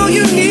got all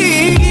you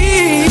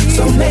need.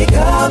 So make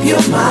up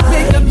your mind.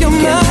 Make up your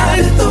mind. Have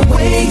it the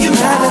way you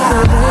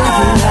like.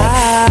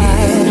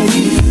 If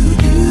you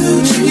do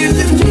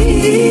choose me,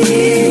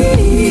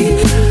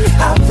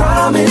 I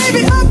promise,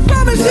 baby, I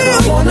promise you,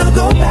 I wanna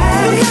go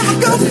back. Never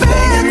go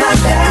back. My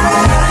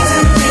lies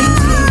and things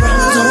he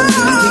runs on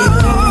you, get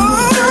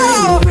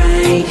home.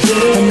 Right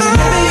here.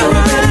 Whenever you're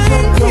ready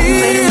for grown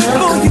man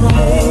love, come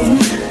home.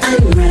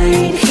 I'm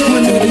right here.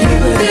 Whenever you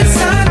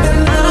decide that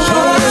little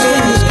boy's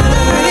finished,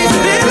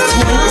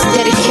 it's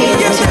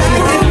dedicated to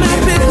grown man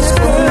business,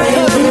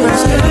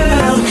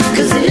 girl,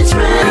 'cause it's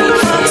right.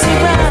 Foxy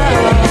right.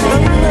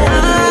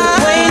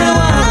 Wait a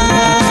while,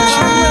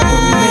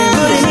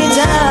 putting it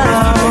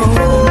down.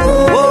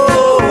 Whoa.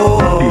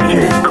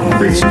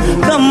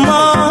 Come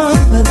on.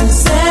 But the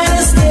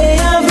saddest day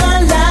of my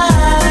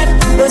life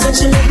was when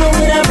you left me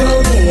with a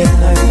broken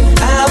heart.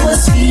 I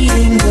was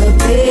feeling the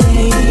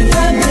pain,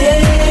 the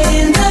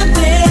pain, the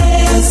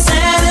pain. The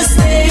saddest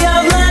day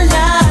of my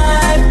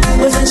life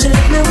was when you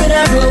left me with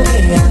a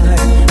broken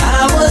heart.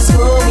 I was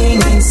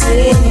going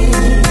insane.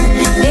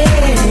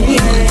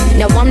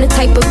 Now I'm the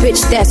type of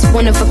bitch that's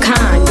one of a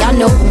kind. Y'all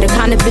know the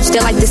kind of bitch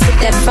that like to sip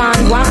that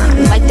fine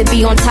wine, like to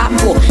be on top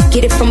or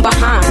get it from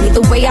behind.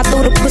 Either way, I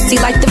throw the pussy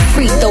like the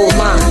free throw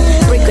line.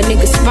 Break a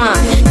nigga's spine,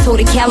 told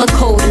the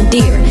calico and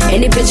deer.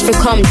 Any bitch for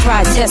come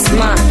try test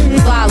mine.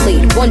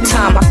 Violate one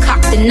time, I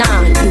cocked the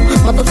 9. You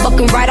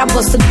motherfucking right, I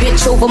bust a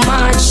bitch over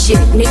mine.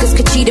 Shit, niggas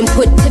could cheat and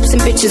put tips in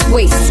bitches'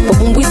 waist, but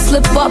when we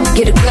slip up,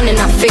 get a gun in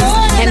our face.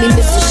 Had me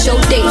missing show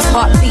dates,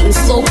 heart beating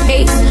slow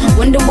pace.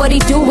 Wonder what he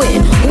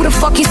doing, who the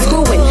fuck he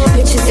screwing?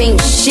 Bitches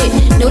ain't shit,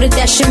 know that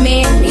that's your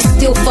man. They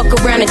still fuck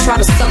around and try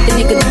to suck the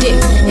nigga dick.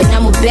 And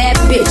I'm a bad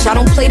bitch, I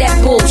don't play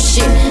that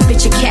bullshit.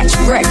 Bitch, you catch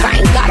wreck, I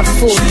ain't got a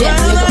full deck,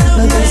 nigga.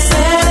 But the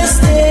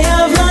saddest day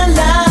of my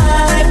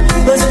life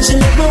was when you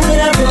left me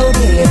with a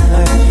broken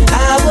heart.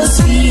 I was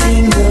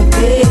feeling the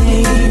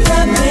pain, the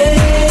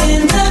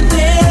pain, the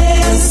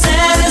pain. The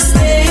saddest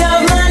day of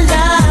my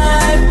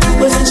life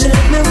was when you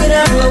left me with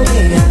a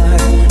broken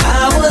heart.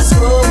 I was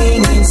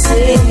going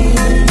insane.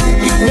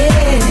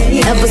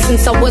 Ever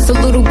since I was a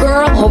little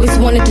girl, always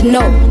wanted to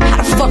know how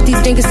the fuck these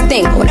niggas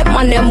think when that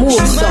money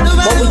moves. So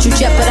why would you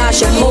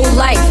jeopardize your whole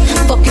life?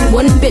 Fucking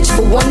one bitch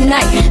for one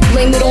night,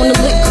 blame it on the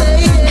liquor.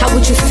 How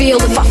would you feel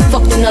if I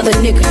fucked another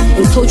nigga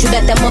and told you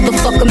that that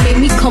motherfucker made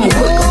me come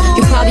quicker?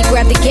 You probably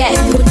grabbed the gat,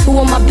 put 2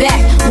 on my back,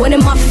 1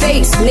 in my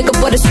face, nigga,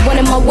 but it's 1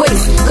 in my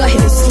waist. Go ahead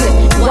and slip,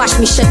 watch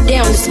me shut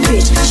down this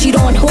bitch. Cheat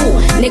on who?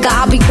 Nigga,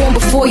 I'll be gone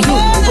before you.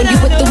 When you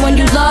with the one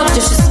you love,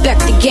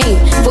 disrespect the game.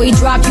 Before he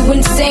drive you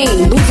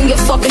insane, losing your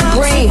fucking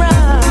brain.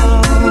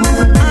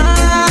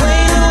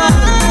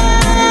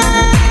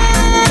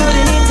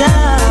 Putting it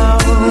down.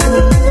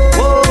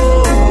 Whoa.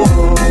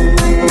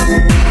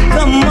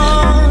 Come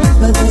on.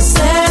 But the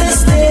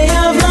saddest day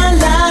of my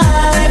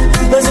life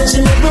was when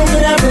you left me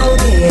with a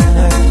broken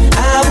heart. I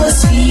was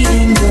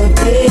feeling the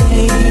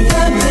pain,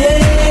 the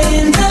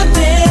pain, the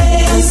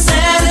pain. The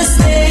saddest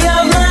day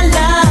of my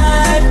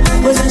life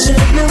was when you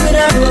left me with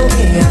a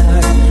broken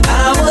heart.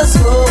 I was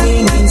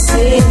going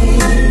insane.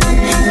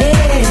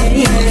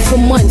 For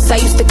months I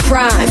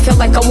crying, felt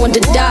like I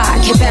wanted to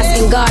die. Kept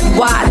asking God,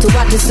 why do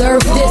I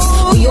deserve this?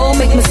 We all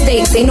make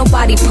mistakes, ain't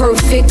nobody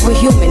perfect. We're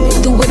human, and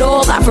through it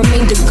all, I've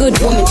remained a good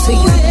woman to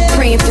you.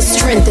 Praying for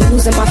strength and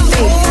losing my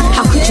faith.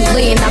 How could you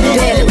lay in our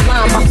bed and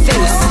lie on my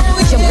face?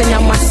 Jumping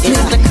out my sleep,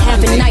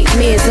 having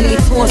nightmares and me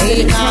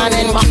tossing and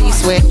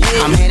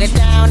I'm headed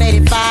down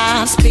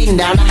 85, speeding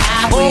down the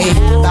highway.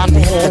 About to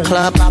hit the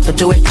club, about to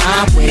do it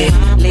my way.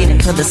 Leaning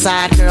to the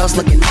side, girls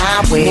looking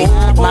my way.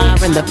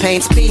 Admiring the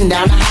paint, speeding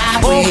down the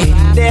highway.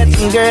 There's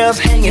some girls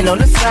hanging on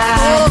the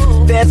side.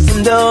 There's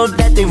some dough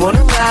that they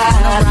wanna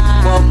ride.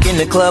 Walk in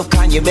the club,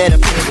 Kanye, you better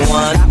pick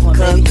one.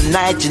 Cause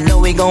tonight, you know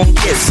we gon'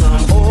 get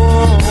some.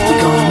 Oh, we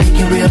gon' make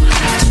it real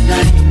hot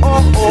tonight.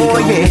 Oh,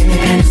 yeah.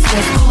 And it's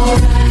like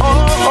alright.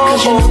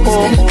 Cause you know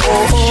it's been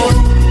for sure.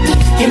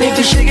 And if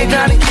you shake it,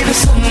 gotta give it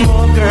some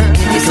more, girl.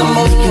 Give me some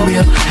more. Make it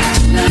real hot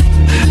tonight.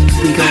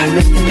 We gon'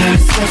 make the night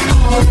sweat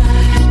alright.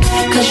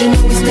 Cause you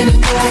know it's been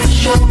for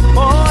sure.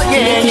 Oh,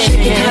 yeah,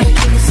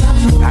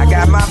 yeah. I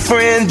got my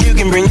friends, you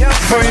can bring your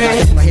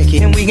friends.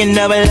 And we can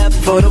double up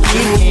for the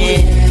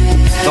weekend.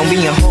 Gonna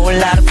be a whole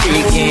lot of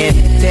freaking.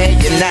 Tell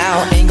you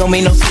now, ain't gonna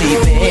be no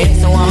sleeping.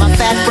 So all my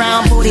fat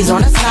brown booties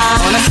on the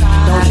side.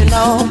 Don't you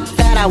know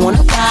that I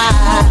wanna fly?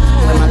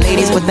 Where my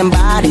ladies with them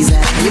bodies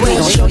at? We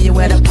gon' show you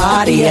where the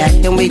party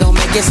at. Then we gon'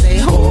 make it say,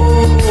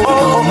 oh, we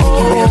gon' make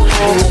it real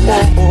hot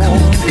tonight. Come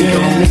on, we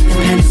gon' make the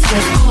man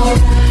sweat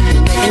alright.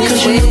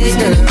 Cause you know it's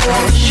been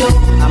for sure.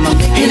 I'ma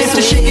make it. And if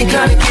the shit you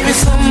gotta give it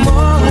some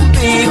more,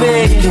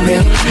 baby.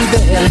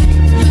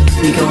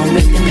 We gon'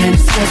 make the man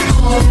sweat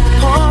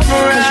alright.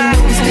 Cause you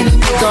know it's been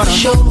for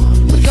sure.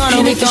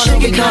 And if the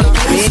shake it, gotta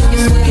give it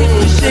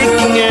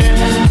shaking, girl.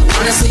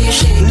 Wanna see you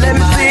shake. Let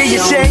me see you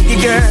shake it,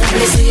 girl. Let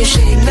me see you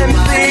shake. Let me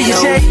see you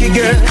shake it,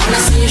 girl. Wanna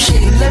see you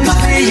shake. Let me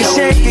see you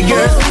shake it,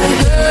 girl.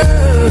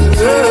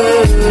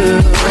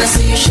 Wanna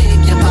see you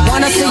shake your body.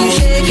 Wanna see you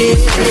shake it.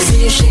 Let me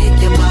see you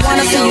shake your body.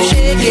 Wanna see you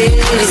shake it.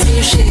 Let me see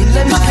you shake.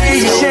 Let me see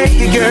you shake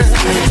it, girl.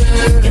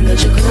 In the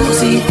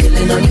jacuzzi,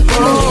 feeling on your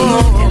booty,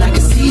 and I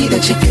can see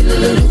that you feel a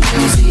little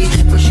woozy.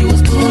 First you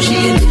was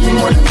bougie and didn't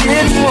wanna do.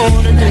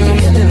 Now you're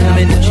getting out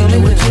and you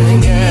do what you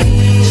girl.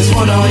 Just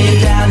wanna hold you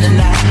down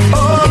tonight.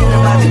 Forget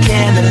about the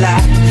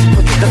candlelight.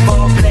 Forget the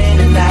foreplay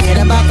tonight.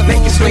 Forget about the make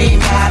you scream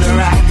out and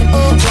right.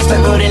 Just like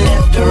go to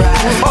left to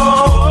right.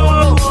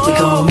 Oh, we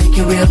gon' make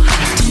it real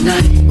hot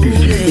tonight. We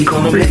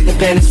gonna make the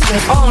band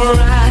sweat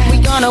alright. We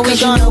gonna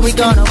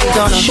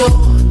show.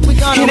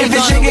 And if the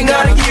chicken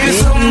gotta give you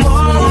some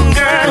more,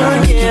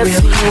 girl,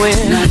 yes, we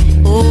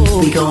will.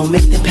 We gon'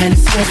 make the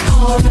pants sweat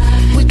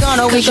alright. We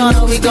gonna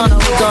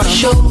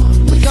show.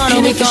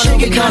 And if the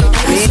shake it, gotta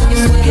give you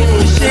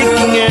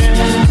shaking, girl.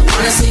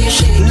 Wanna see you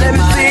shake. Let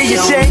me see you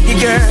shake it,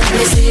 girl. Let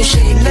me see you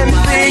shake. Let me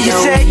see you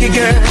shake it,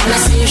 girl. Wanna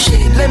see you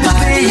shake. Let me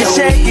see you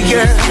shake it,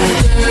 girl.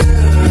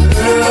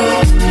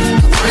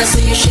 Wanna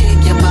see you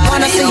shake your body.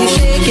 Wanna see you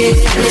shake it.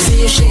 Let me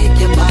see you shake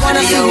your body.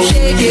 Wanna see you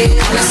shake it.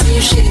 Wanna see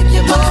you shake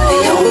your body.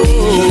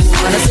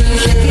 Wanna see you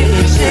shake it.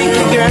 Shake it,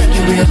 girl.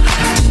 You real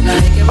hot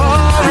tonight.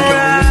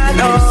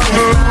 Alright,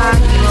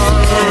 alright,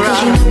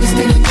 alright. You know it's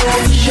been for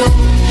sure.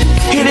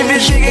 And if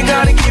it's shaking,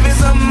 gotta give it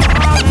some more.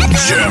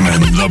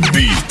 Jamming the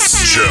beats.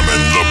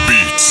 Jamming the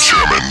beats.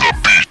 Jamming the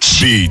beats.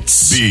 Beats.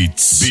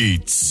 Beats.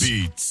 Beats.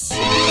 Beats.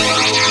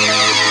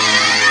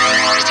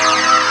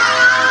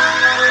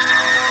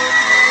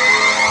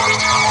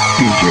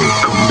 DJ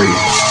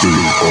Combate,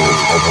 CEO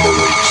of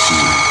OAC.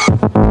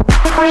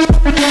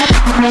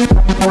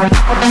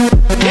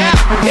 Yeah.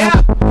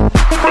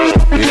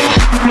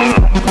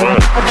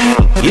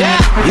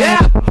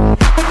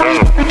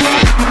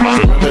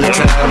 Remember the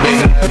time,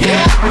 baby.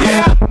 Yeah.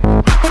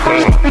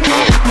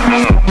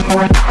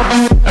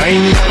 I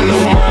ain't got no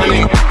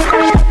money.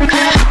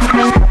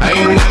 I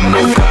ain't got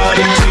no car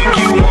to take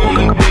you on a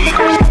date.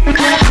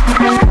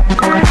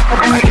 I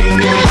can't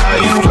even buy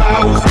you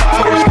flowers.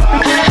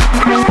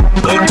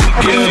 But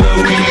together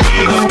we be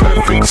the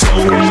perfect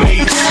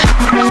soulmates.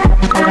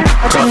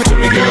 Talk to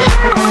me, girl.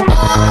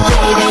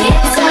 Baby,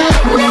 it's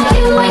something that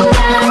you ain't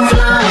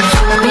got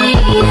to me.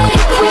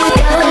 If we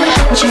go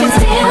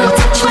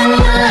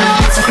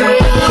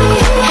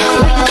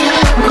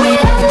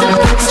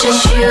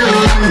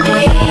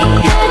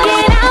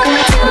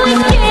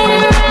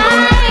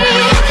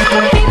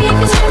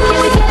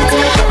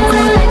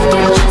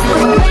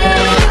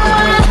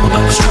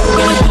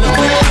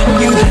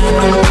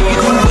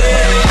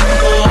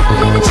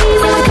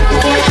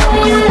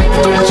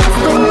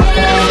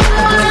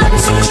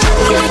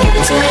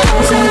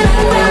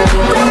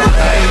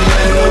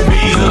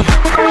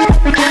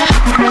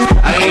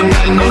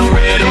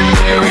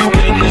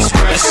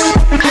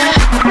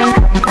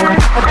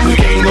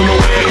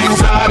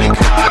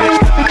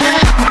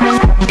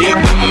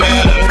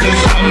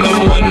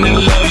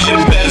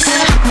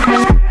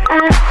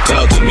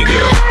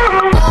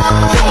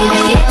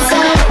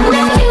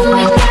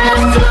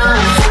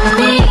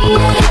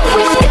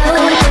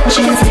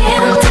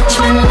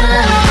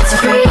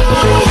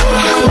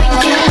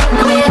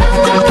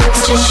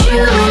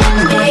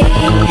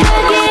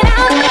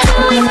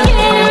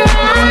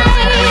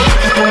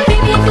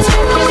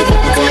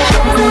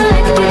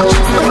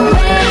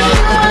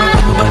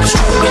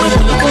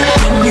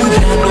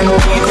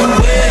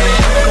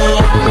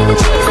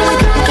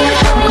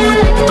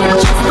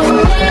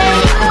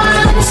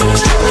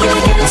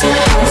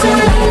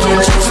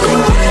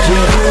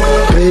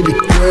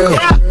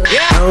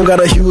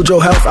build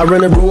your house, I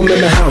rent a room in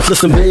the house.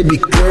 Listen, baby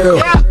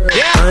girl,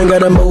 I ain't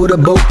got a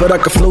motorboat, but I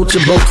can float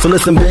your boat. So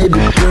listen, baby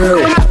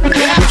girl,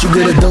 once you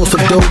get a dose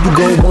of dope, you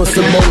gon' want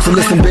some more. So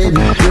listen, baby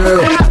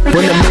girl,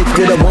 when I make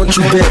it, I want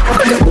you there,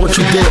 I want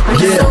you there,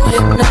 yeah.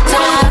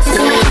 Hypnotized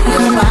the way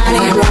your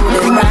body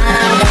rolling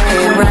round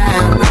and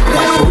round.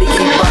 My booty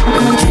keep up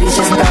and titties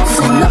just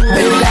bouncing up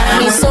and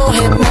down. He's so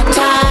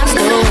hypnotized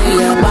the way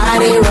your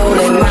body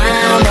rolling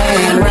round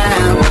and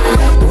round.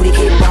 My booty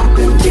keep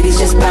bumping, titties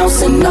just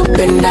bouncing up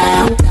and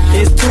down.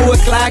 It's 2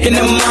 o'clock in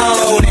the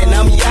morning.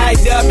 I'm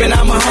yiked up and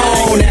I'm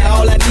home.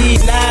 All I need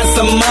now is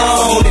some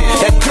moaning.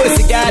 That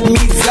pussy got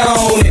me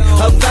zoning.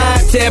 Her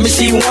vibe tell me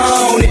she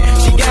want it.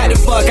 She got the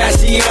fuck how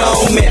she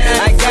own me.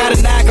 I got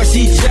a knock or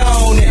she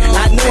joning.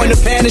 I know in the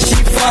panic she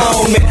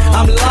foaming.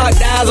 I'm locked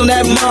eyes on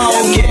that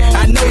monkey.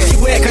 I know she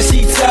wet cause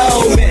she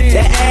told me.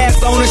 That ass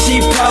on her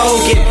she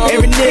poking.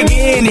 Every nigga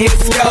in here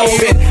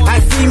scoping. I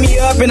see me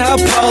up in her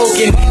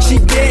poking. She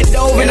bent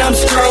over and I'm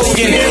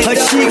stroking. Her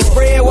cheeks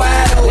spread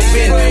wide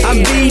open. I'm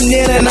beating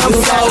it and I'm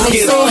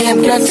focused. I'm so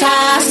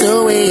hypnotized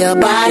the way your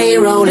body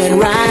rolling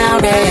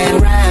round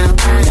and round.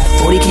 That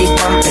booty keep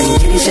bumping,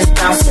 titties just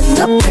bouncing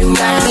up and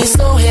down. He's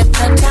so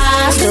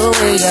hypnotized the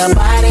way your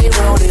body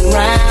rolling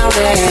round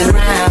and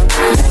round.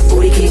 That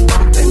booty keep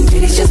bumping,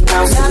 titties just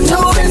bouncing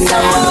up and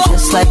down.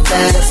 Just like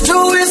that. Let's do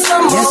it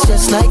some more. Yes,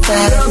 just like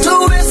that. Girl,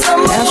 do it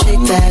some more. Now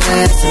shake that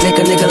ass and make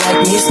a nigga like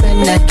me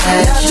spend that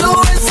cash. Now do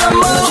it some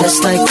more.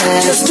 Just like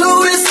that. Just do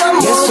it some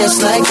more. Yes,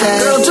 just like that.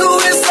 Girl, do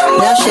it some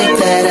more. Now shake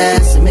that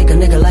ass and make a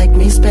nigga like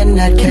me spend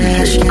that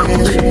cash.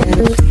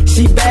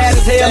 She bad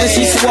as hell and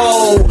she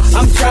swole.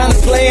 I'm trying to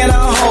play in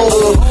her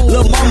hole.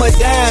 Lil' mama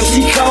dime,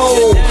 she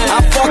cold. I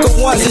fuck her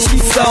once and she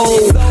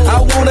sold. I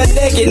want her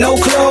naked, no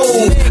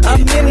clothes. I'm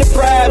in the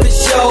private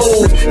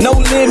shows. No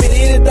limit,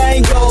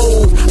 anything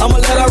goes. I'ma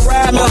let her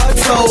ride me her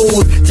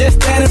toes. Just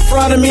stand in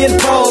front of me and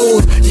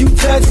pose. You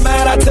touch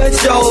mine, I touch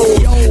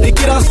yours. To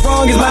get her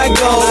strong is my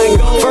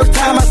goal. First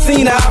time I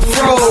seen her, I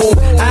froze.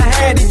 I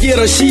had to get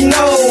her, she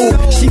know.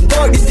 She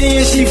fucked it,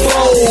 then she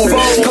fold.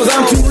 Cause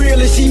I'm too real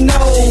and she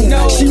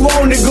know. She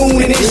want the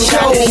goon and it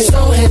shows. He's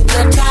so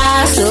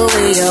hypnotized the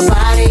way your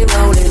body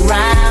rolling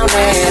round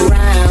and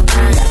round.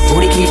 That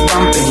booty keep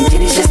bumping,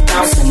 titties just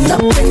bouncing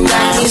up and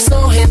down. He's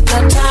so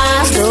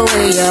hypnotized the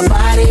way your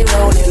body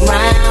rolling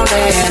round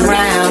and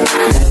round.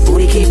 That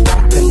booty keep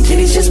bumping,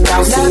 titties just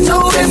bouncing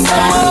up and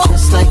down.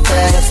 Just like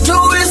that. Let's do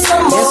it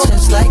some more. Yes,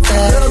 just like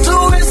that. Girl,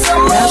 do it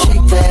some more. Now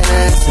shake that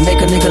ass and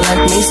make a nigga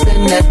like me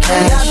spend that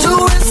cash. Now do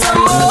it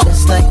some more.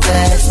 Just like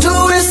that. Let's do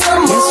it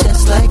some more. Yes,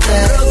 just like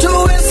that. Girl, do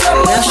it some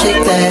more. Now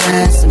shake that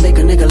ass and make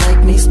a nigga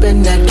like me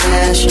spend that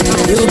cash.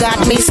 You got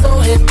me so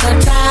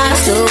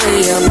hypnotized the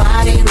way your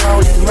body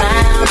rolling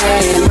round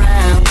and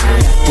round.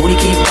 Booty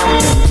keep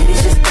bumping,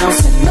 titties just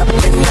bouncing up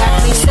and down.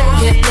 Me so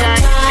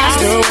hypnotized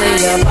the way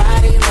your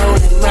body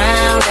rolling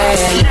round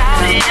and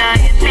round.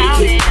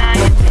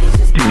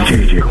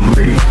 DJ J.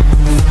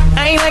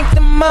 I ain't like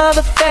the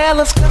mother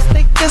fellas, cause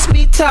they just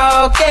be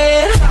talking.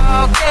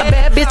 A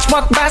bad bitch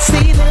walk by,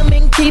 see them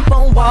and keep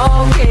on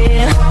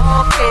walking.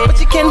 But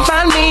you can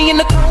find me in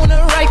the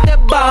corner right there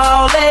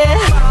ballin'.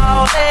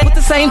 With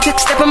the same chick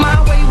stepping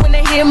my way when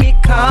they hear me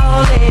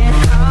calling.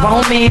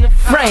 Want me to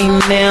frame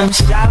them,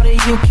 shout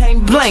it, you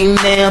can't blame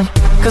them.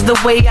 Cause the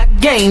way I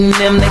game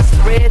them, they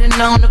spreading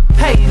on the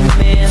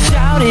pavement.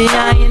 Shout it,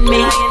 eyeing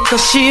me,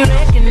 cause she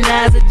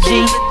recognize a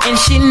G. And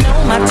she know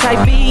my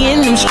type be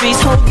in them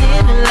streets, holding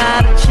a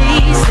lot of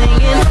cheese,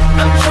 singing.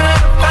 I'm trying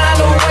to find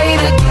a way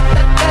to get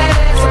that fat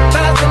ass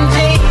about them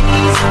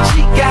G's.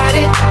 She got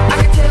it, I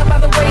can tell by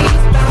the way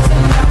it's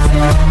bouncing,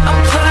 bouncing. I'm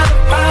trying to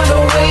find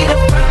a way to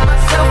find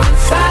myself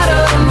inside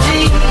of them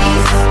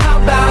G's.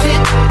 How about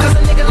it? Cause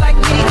a nigga like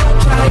me gon'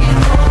 try it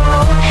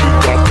more. She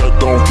got that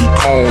Donkey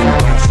Kong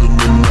bouncing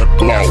in that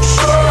blouse.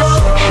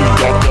 She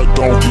got that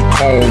Donkey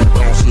Kong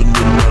bouncing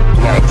in that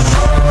blouse.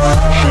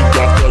 She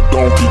got that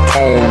Donkey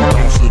Kong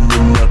bouncing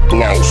in that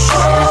blouse.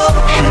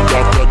 She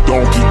got that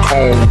Donkey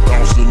Kong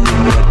bouncing in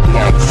that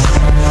blouse.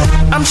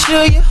 I'm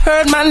sure you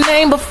heard my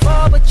name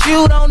before, but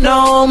you don't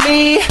know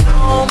me.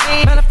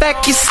 Matter of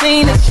fact, you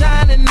seen it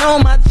shining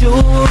on my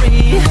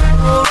jewelry.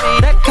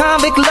 That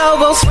convict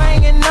logo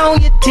swinging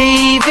on your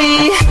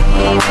TV.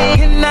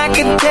 And I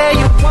can tell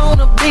you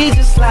wanna be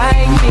just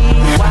like me.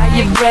 Why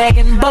you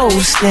bragging,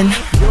 boasting?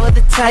 You're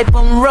the type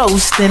I'm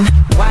roasting.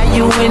 Why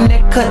you in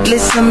that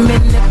cutlass, I'm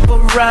in that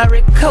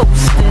Ferrari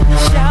coasting.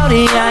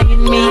 Shouty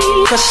eyeing me,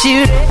 cause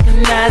she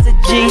recognize a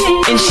G.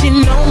 And she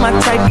know my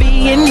type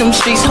be in them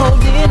streets,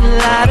 holding a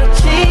lot of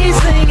cheese,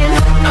 singing.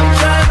 I'm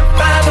trying to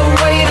find a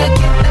way to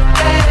get that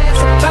fat ass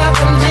about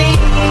them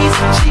G's.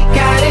 She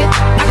got it,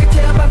 I can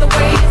tell by the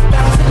way it's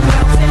bouncing,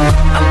 bouncing.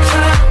 I'm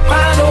trying to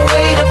find a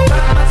way to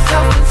find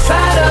myself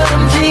inside of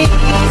them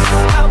G's.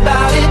 How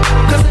about it?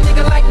 Cause a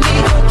nigga like me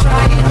gon'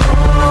 try it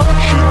more.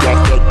 She got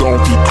that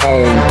Donkey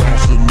Kong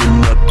bouncing in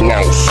that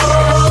blouse.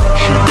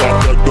 She got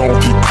that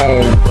Donkey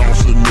Kong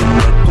bouncing in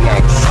that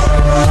blouse.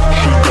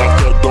 She got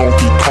that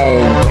Donkey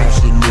Kong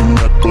bouncing in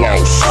that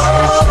blouse.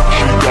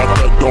 She got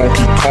that Donkey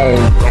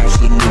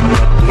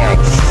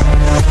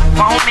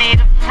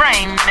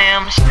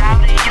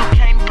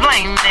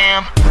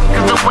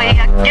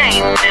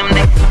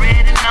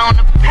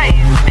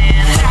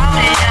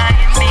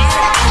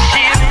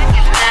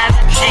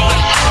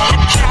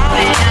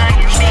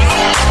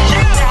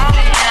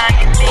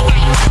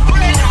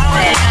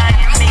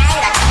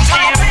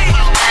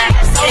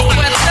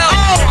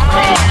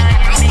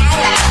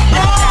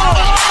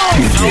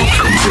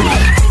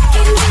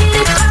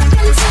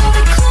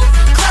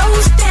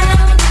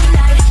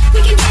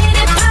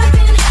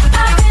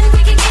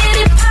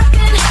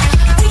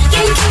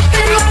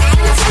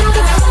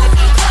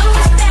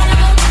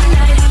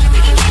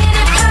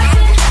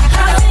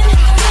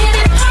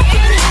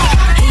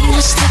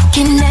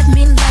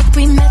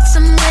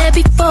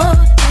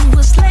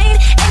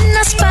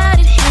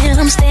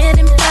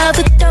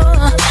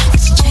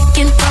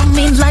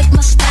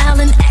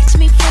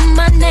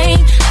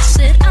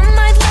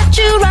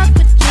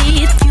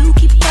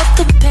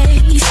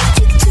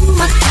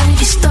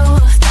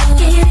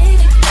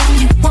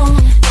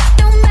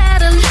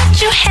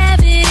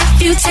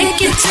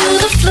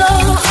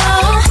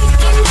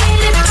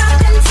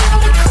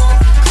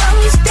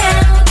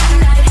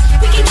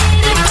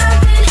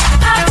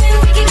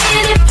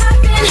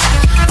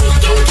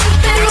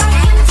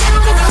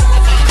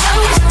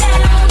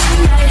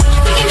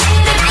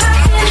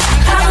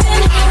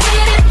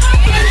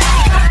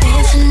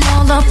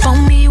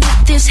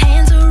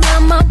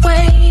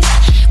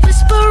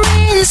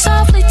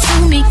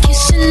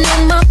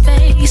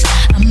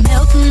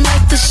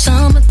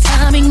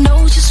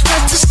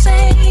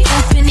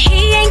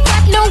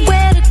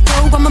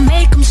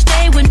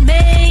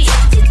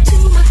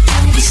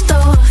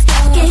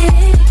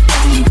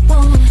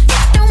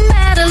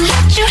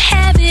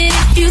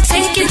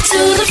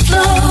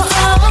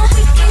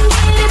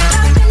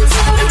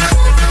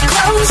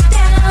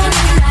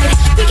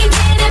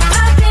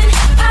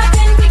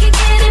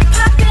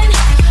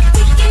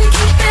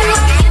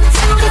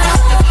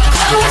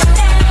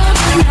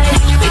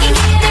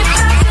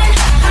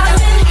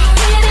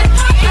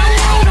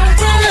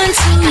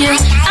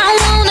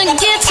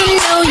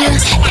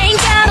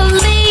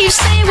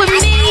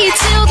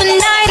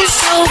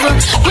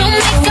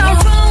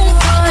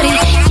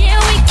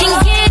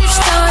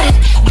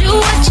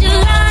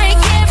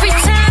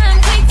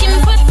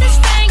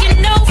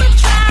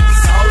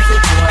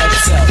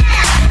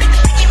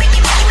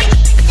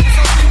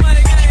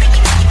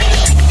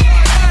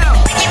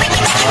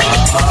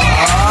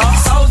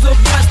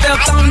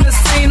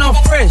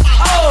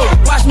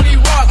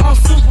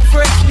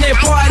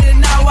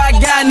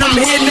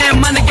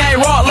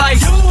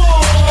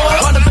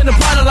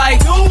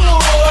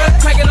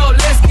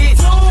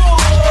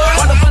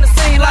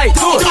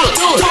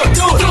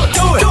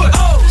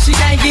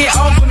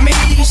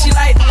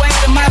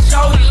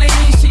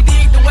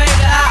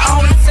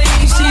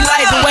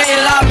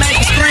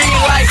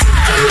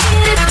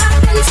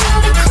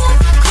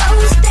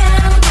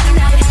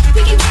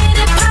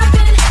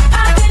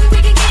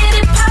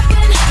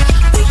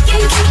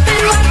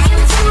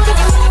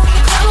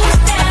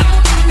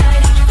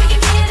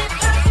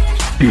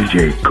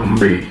DJ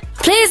Kumbi.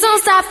 Please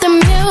don't stop the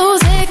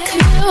music,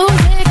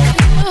 music,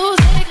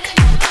 music.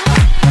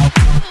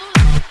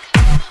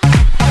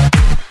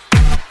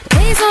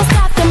 Please don't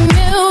stop the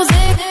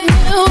music,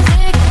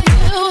 music,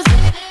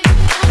 music.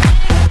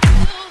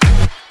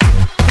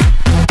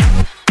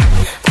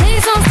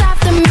 Please don't stop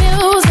the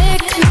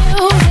music,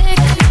 music,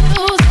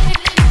 music.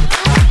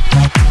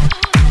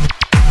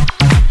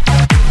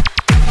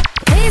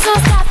 Please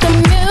don't stop the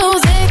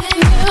music,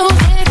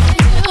 music,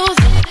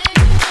 music.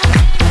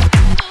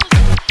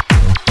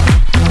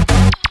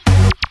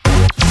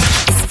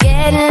 It's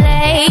getting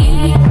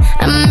late.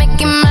 I'm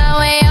making my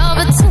way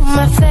over to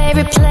my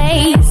favorite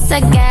place. I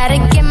gotta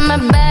get my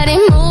body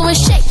moving,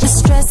 shake the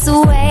stress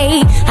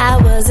away. I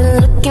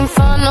wasn't looking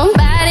for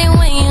nobody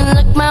when you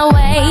look my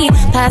way.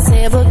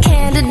 Possible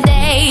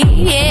candidate,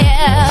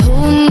 yeah. Who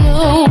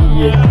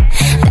knew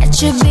that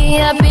you'd be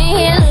up in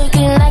here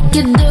looking like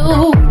you do?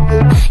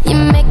 You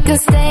make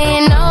us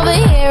staying over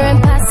here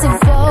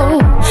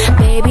impossible.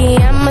 Baby,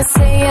 I'ma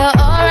say your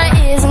aura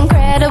is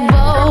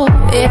incredible.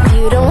 If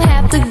you don't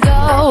have to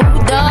go,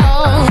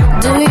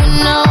 don't. Do you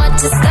know what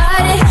you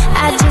started?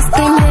 I just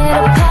came here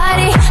to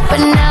party, but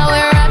now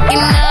we're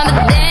rocking on the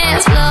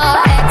dance floor,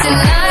 acting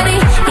naughty.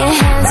 Your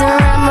hands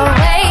around my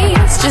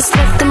waist, just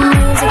let the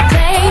music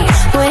play.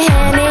 We're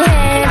hand in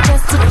hand,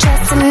 just to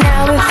trust, and now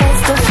we're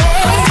face to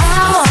face.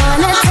 I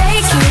wanna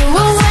take you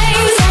away,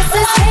 let's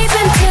escape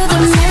into the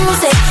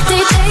music.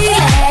 DJ,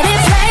 let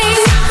it play.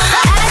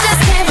 I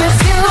just can't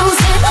refuse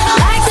it,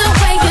 like the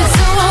way you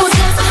do.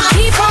 Just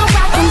keep on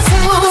rocking to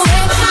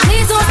it.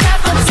 Please don't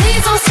stop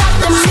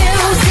the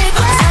music.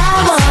 I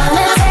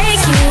wanna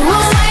take you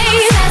away,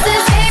 let's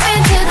escape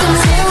into the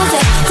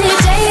music.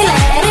 DJ,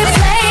 let it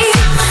play.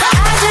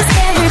 I just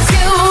can't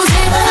refuse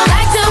it,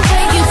 like the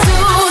way you do.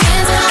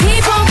 Just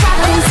keep on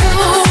rocking to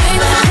it.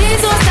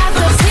 Please don't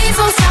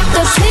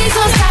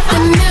stop the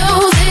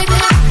music.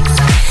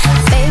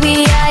 Baby,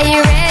 are you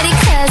ready?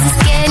 'Cause it's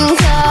getting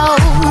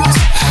cold.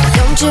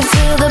 Don't you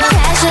feel the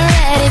passion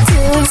ready to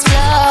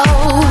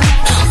explode?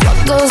 What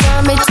goes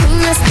on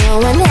between us, no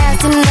one has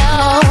to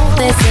know.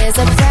 This is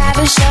a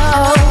private show.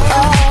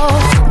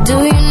 Do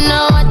you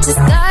know what you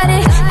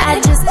started? I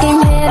just came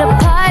here to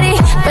party,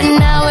 but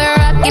now we're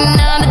rocking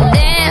on the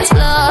dance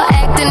floor,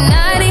 acting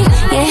naughty.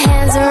 Your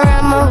hands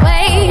around my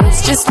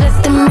waist, just let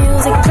the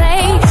music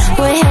play.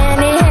 We're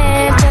hand in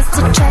hand, just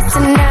to trust,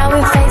 and now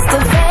we're face to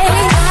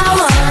face. I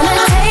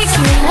wanna take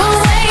you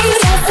away,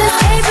 let's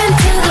escape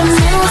into the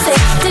music.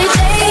 DJ,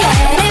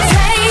 let it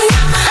play.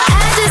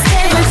 I just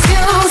can't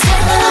refuse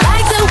it,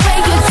 like the way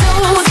you do.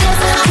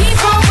 Just keep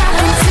on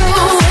rocking to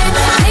it.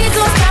 Please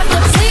don't stop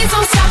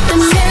the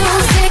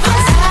music.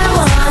 I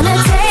wanna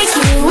take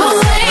you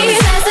away,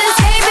 let's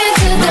escape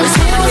into the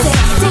music.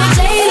 DJ,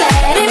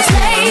 let it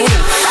play.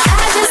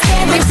 I just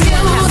can't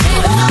refuse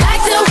it,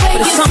 like the way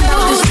you do.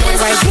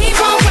 Just keep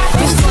on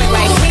rocking to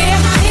it.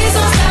 Please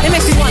don't stop. It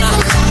makes me wanna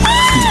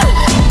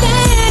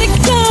let it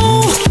go.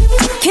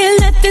 Can't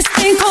let this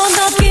thing called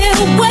love get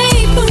away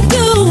from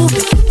you.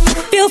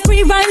 Feel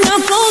free right now,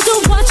 go do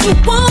what you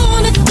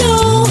wanna do.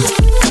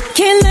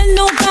 Can't let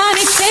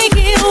nobody take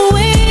it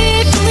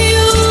away from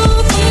you,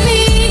 from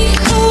me,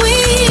 from we.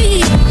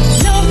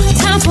 No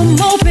time for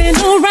moping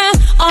around,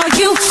 are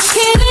you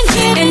kidding?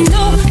 And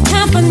no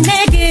time for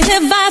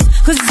negative vibes,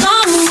 'cause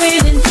I'm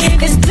winning.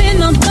 It's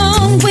been a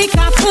long week,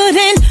 I put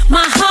in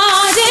my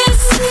hardest.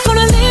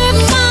 Gonna live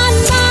my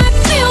life,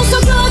 feel so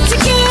good to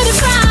get it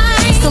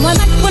right. So I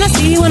like when I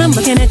see when I'm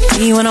looking at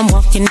me when I'm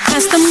walking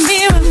past the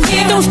mirror.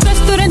 Don't stress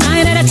through the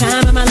night at a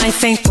time in my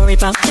life, ain't worried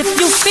about if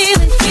you feel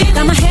it.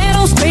 Got my head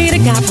on straight, I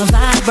got my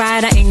vibe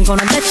right, I ain't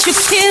gonna let you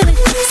kill it.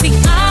 See,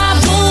 I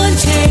wouldn't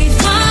change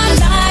my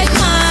life,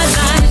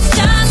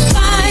 just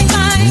fine,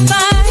 fine,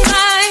 fine,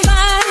 fine,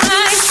 fine,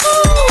 fine.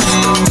 Ooh,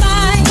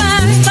 fine,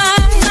 fine,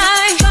 fine,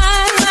 fine,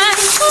 fine, fine.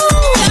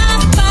 Ooh,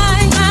 just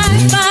fine, fine,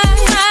 fine,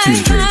 fine,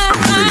 fine,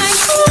 fine.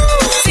 Ooh,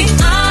 see,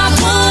 I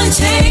wouldn't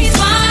change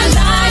my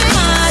life,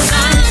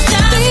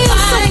 just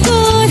fine. So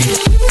good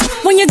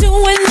when you're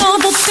doing all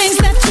the things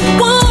that you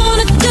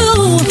wanna do.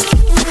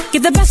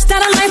 Get the best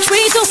out of life,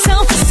 treat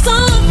yourself to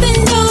something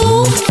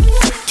new.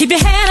 Keep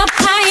your head up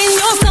high in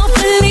yourself,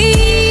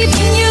 believe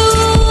in you,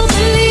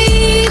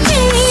 believe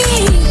in me.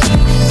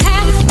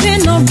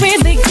 Having a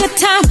really good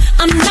time,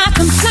 I'm not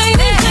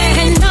complaining,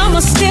 and I'ma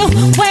still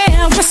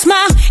wear a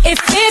smile if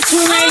it's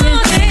raining.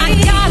 I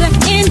gotta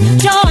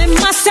enjoy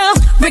myself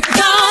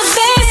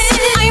regardless.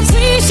 I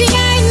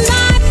appreciate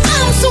life,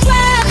 I'm so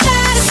glad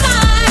that it's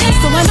fine.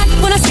 So I like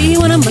when I see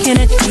when I'm looking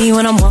at me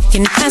when I'm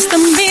walking past the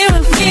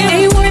mirror.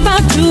 Ain't worried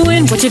about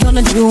doing what you're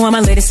gonna do, I'm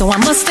a lady, so I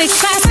must stay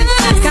classy.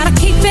 Gotta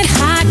keep it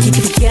high, keep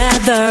it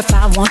together if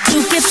I want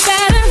to get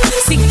better.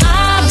 See,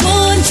 I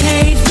wouldn't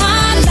change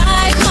my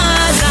life,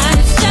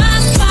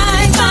 just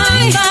fine,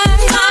 fine, fine,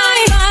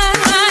 fine, fine,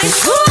 fine.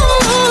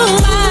 Ooh,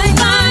 fine,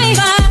 fine,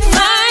 fine,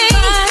 fine,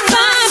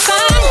 fine,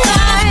 fine,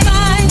 fine,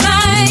 fine,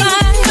 fine,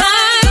 fine,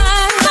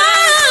 fine,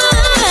 fine.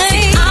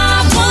 See, I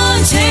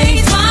wouldn't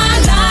change my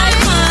life,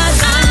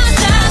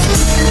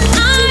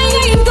 I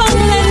ain't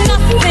gonna let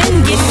nothing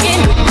get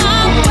in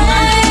my way.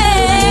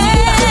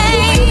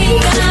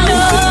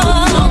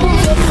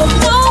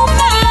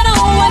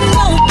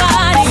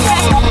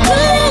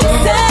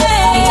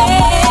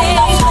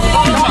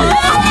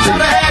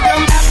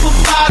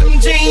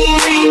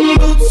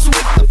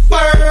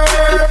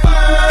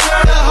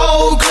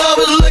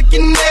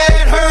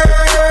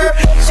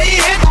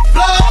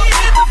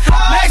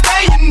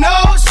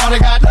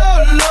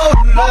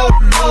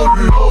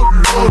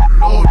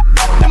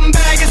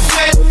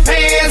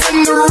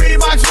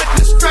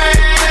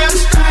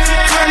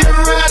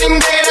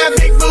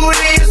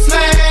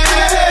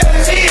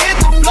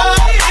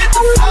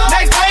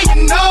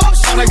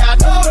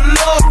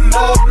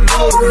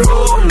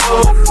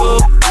 go.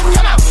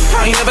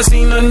 I ain't never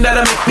seen nothing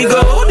that'll make me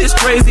go this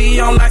crazy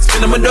on like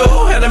spinning my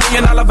dough. Had $1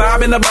 million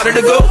vibe in the body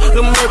to go.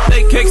 Them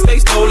birthday cakes, they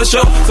stole the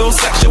show. So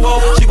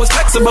sexual, she was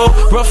flexible,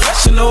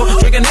 professional,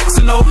 drinking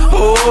Xano.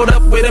 Hold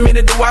up, wait a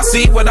minute, do I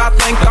see what I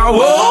think I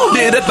will?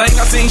 Did a thing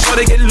I seen, sure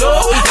they get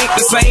low. Ain't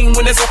the same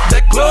when it's up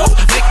that close.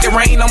 Make it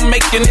rain, I'm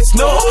making it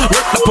snow.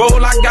 Work the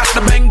pole, I got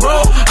the bang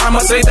bro.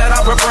 I'ma say that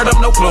I prefer them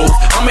no clothes.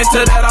 I'm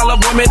into that, I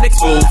love women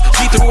exposed.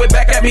 She threw it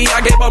back at me,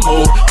 I gave her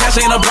more. Cash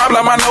ain't a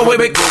problem, I know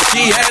where it goes.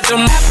 She had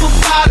them apple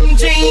bottom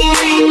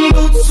jeans,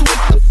 boots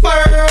with the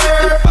fur.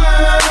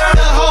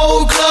 The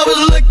whole club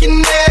was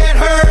looking at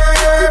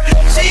her.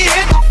 She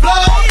hit the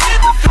floor.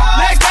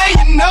 Next thing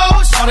you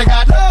know, shawty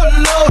got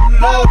low.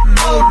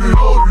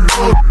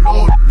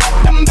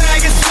 Them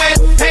baggy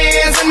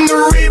sweatpants and the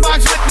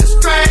Reeboks with the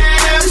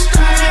straps.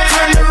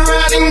 Turned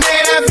around and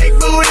gave that big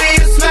booty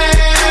a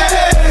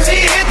smash. She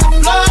hit the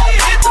floor.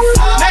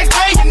 Next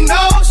thing you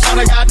know,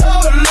 shawty got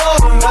low.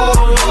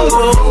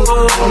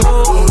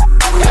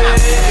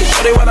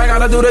 Shorty, what I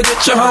gotta do to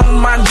get you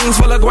home? My jeans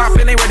full of guap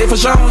and they ready for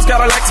shows.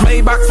 Cadillacs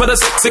Maybach for the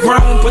sexy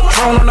grown.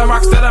 Patron on the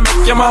rocks that'll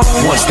make you moan.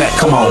 1 stack,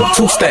 come on.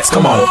 2 stacks,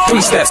 come on.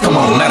 3 stacks, come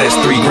on. Now that's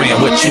 $3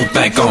 grand. What you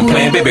think I'm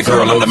playing? Baby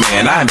girl, I'm the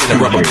man. I ain't been a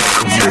rubber band.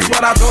 That's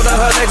what I told her.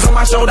 Her legs on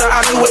my shoulder.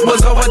 I knew it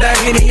was over. That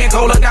Henny and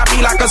Cola got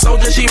me like a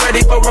soldier. She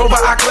ready for Rover.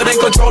 I couldn't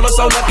control her.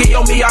 So lucky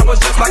on me, I was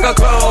just like a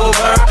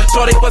clover.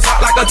 Shorty was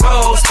hot like a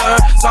toaster.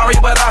 Sorry,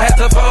 but I had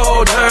to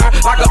fold her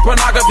like a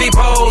pornography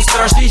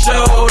poster. She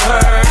showed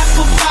her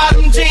apple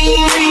bottom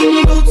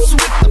jeans, boots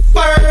with the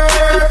fur.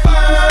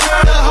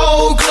 The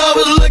whole club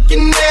was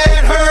looking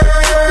at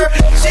her.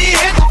 She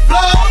hit the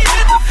floor.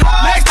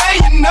 Next thing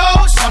you know,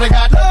 shawty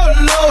got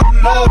low.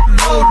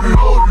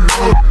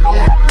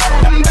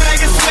 Them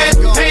baggy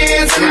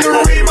sweatpants and the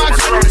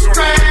Reeboks with the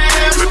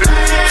straps.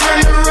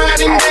 Turned around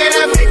and gave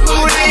that big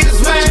booty a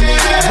smash.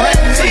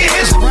 She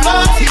hit the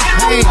floor.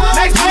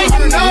 Next thing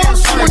you know,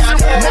 shawty got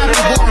low.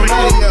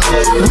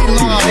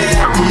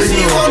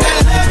 She want that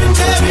lovin'.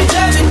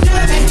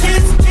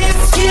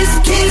 Kiss,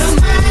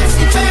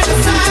 she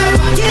fantasize,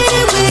 get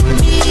it with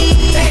me.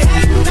 They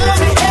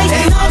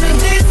hatin' on me,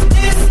 this,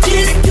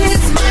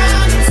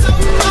 smile, it's so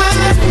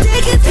fine.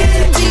 Take it to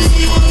me.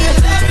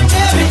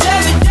 Love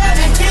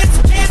it,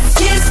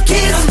 kiss, she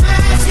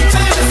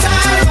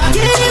fantasize,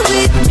 get it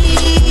with me.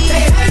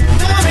 They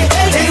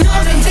hatin'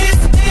 on me, this,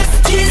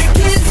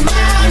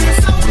 smile, it's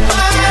so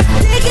fine.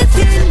 Take it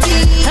to me.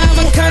 I'm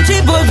a country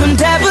boy from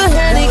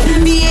Tappahannock.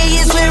 VA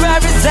is where I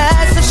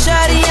reside, so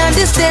shawty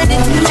understand it.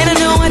 And I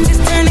know I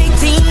just turned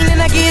 18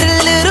 and I get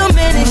a little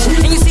managed.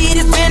 And you see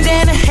this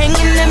bandana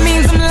hanging, that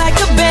means I'm like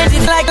a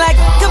bandit, like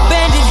a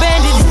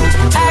bandit.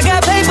 I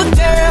got paper,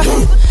 girl,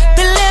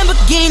 the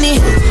Lamborghini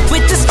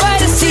with the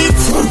spider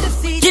seats.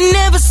 You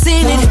never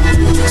seen it,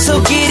 so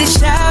get it,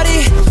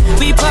 shawty.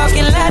 We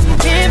parking lot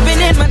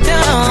pimping in my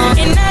dome,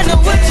 and I know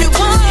what you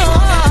want.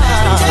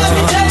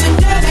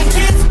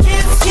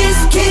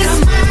 Kiss,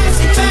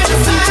 she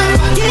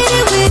fantasize, get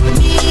it with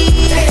me.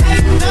 They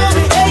hatin'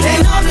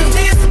 on me,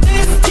 this,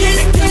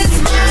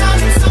 smile,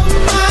 it's so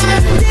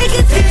fine. Take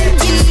it to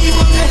me.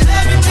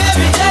 Love it,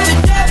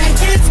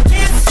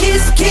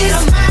 kiss, she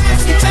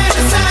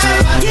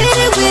fantasize, get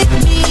it with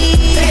me.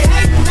 They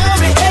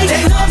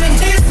hatin' on me,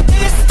 this,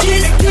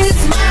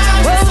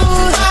 smile, it's so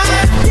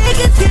fine.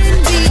 Take it to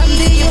me. I'm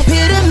the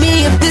epitome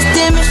of this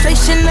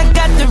demonstration. I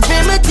got the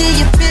remedy,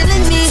 you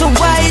feeling me? So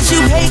why is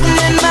you hating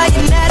on my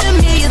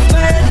anatomy? It's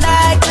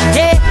bird-like,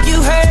 yeah, you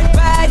heard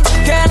right.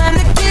 Girl, I'm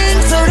the king,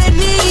 so that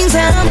means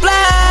I'm fly.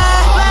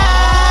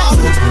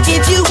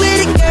 If you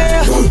with it,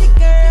 girl,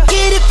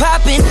 get it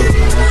poppin'.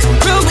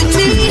 Roll with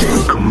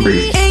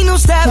me, ain't no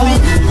stopping.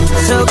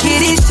 So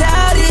get it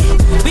shouted.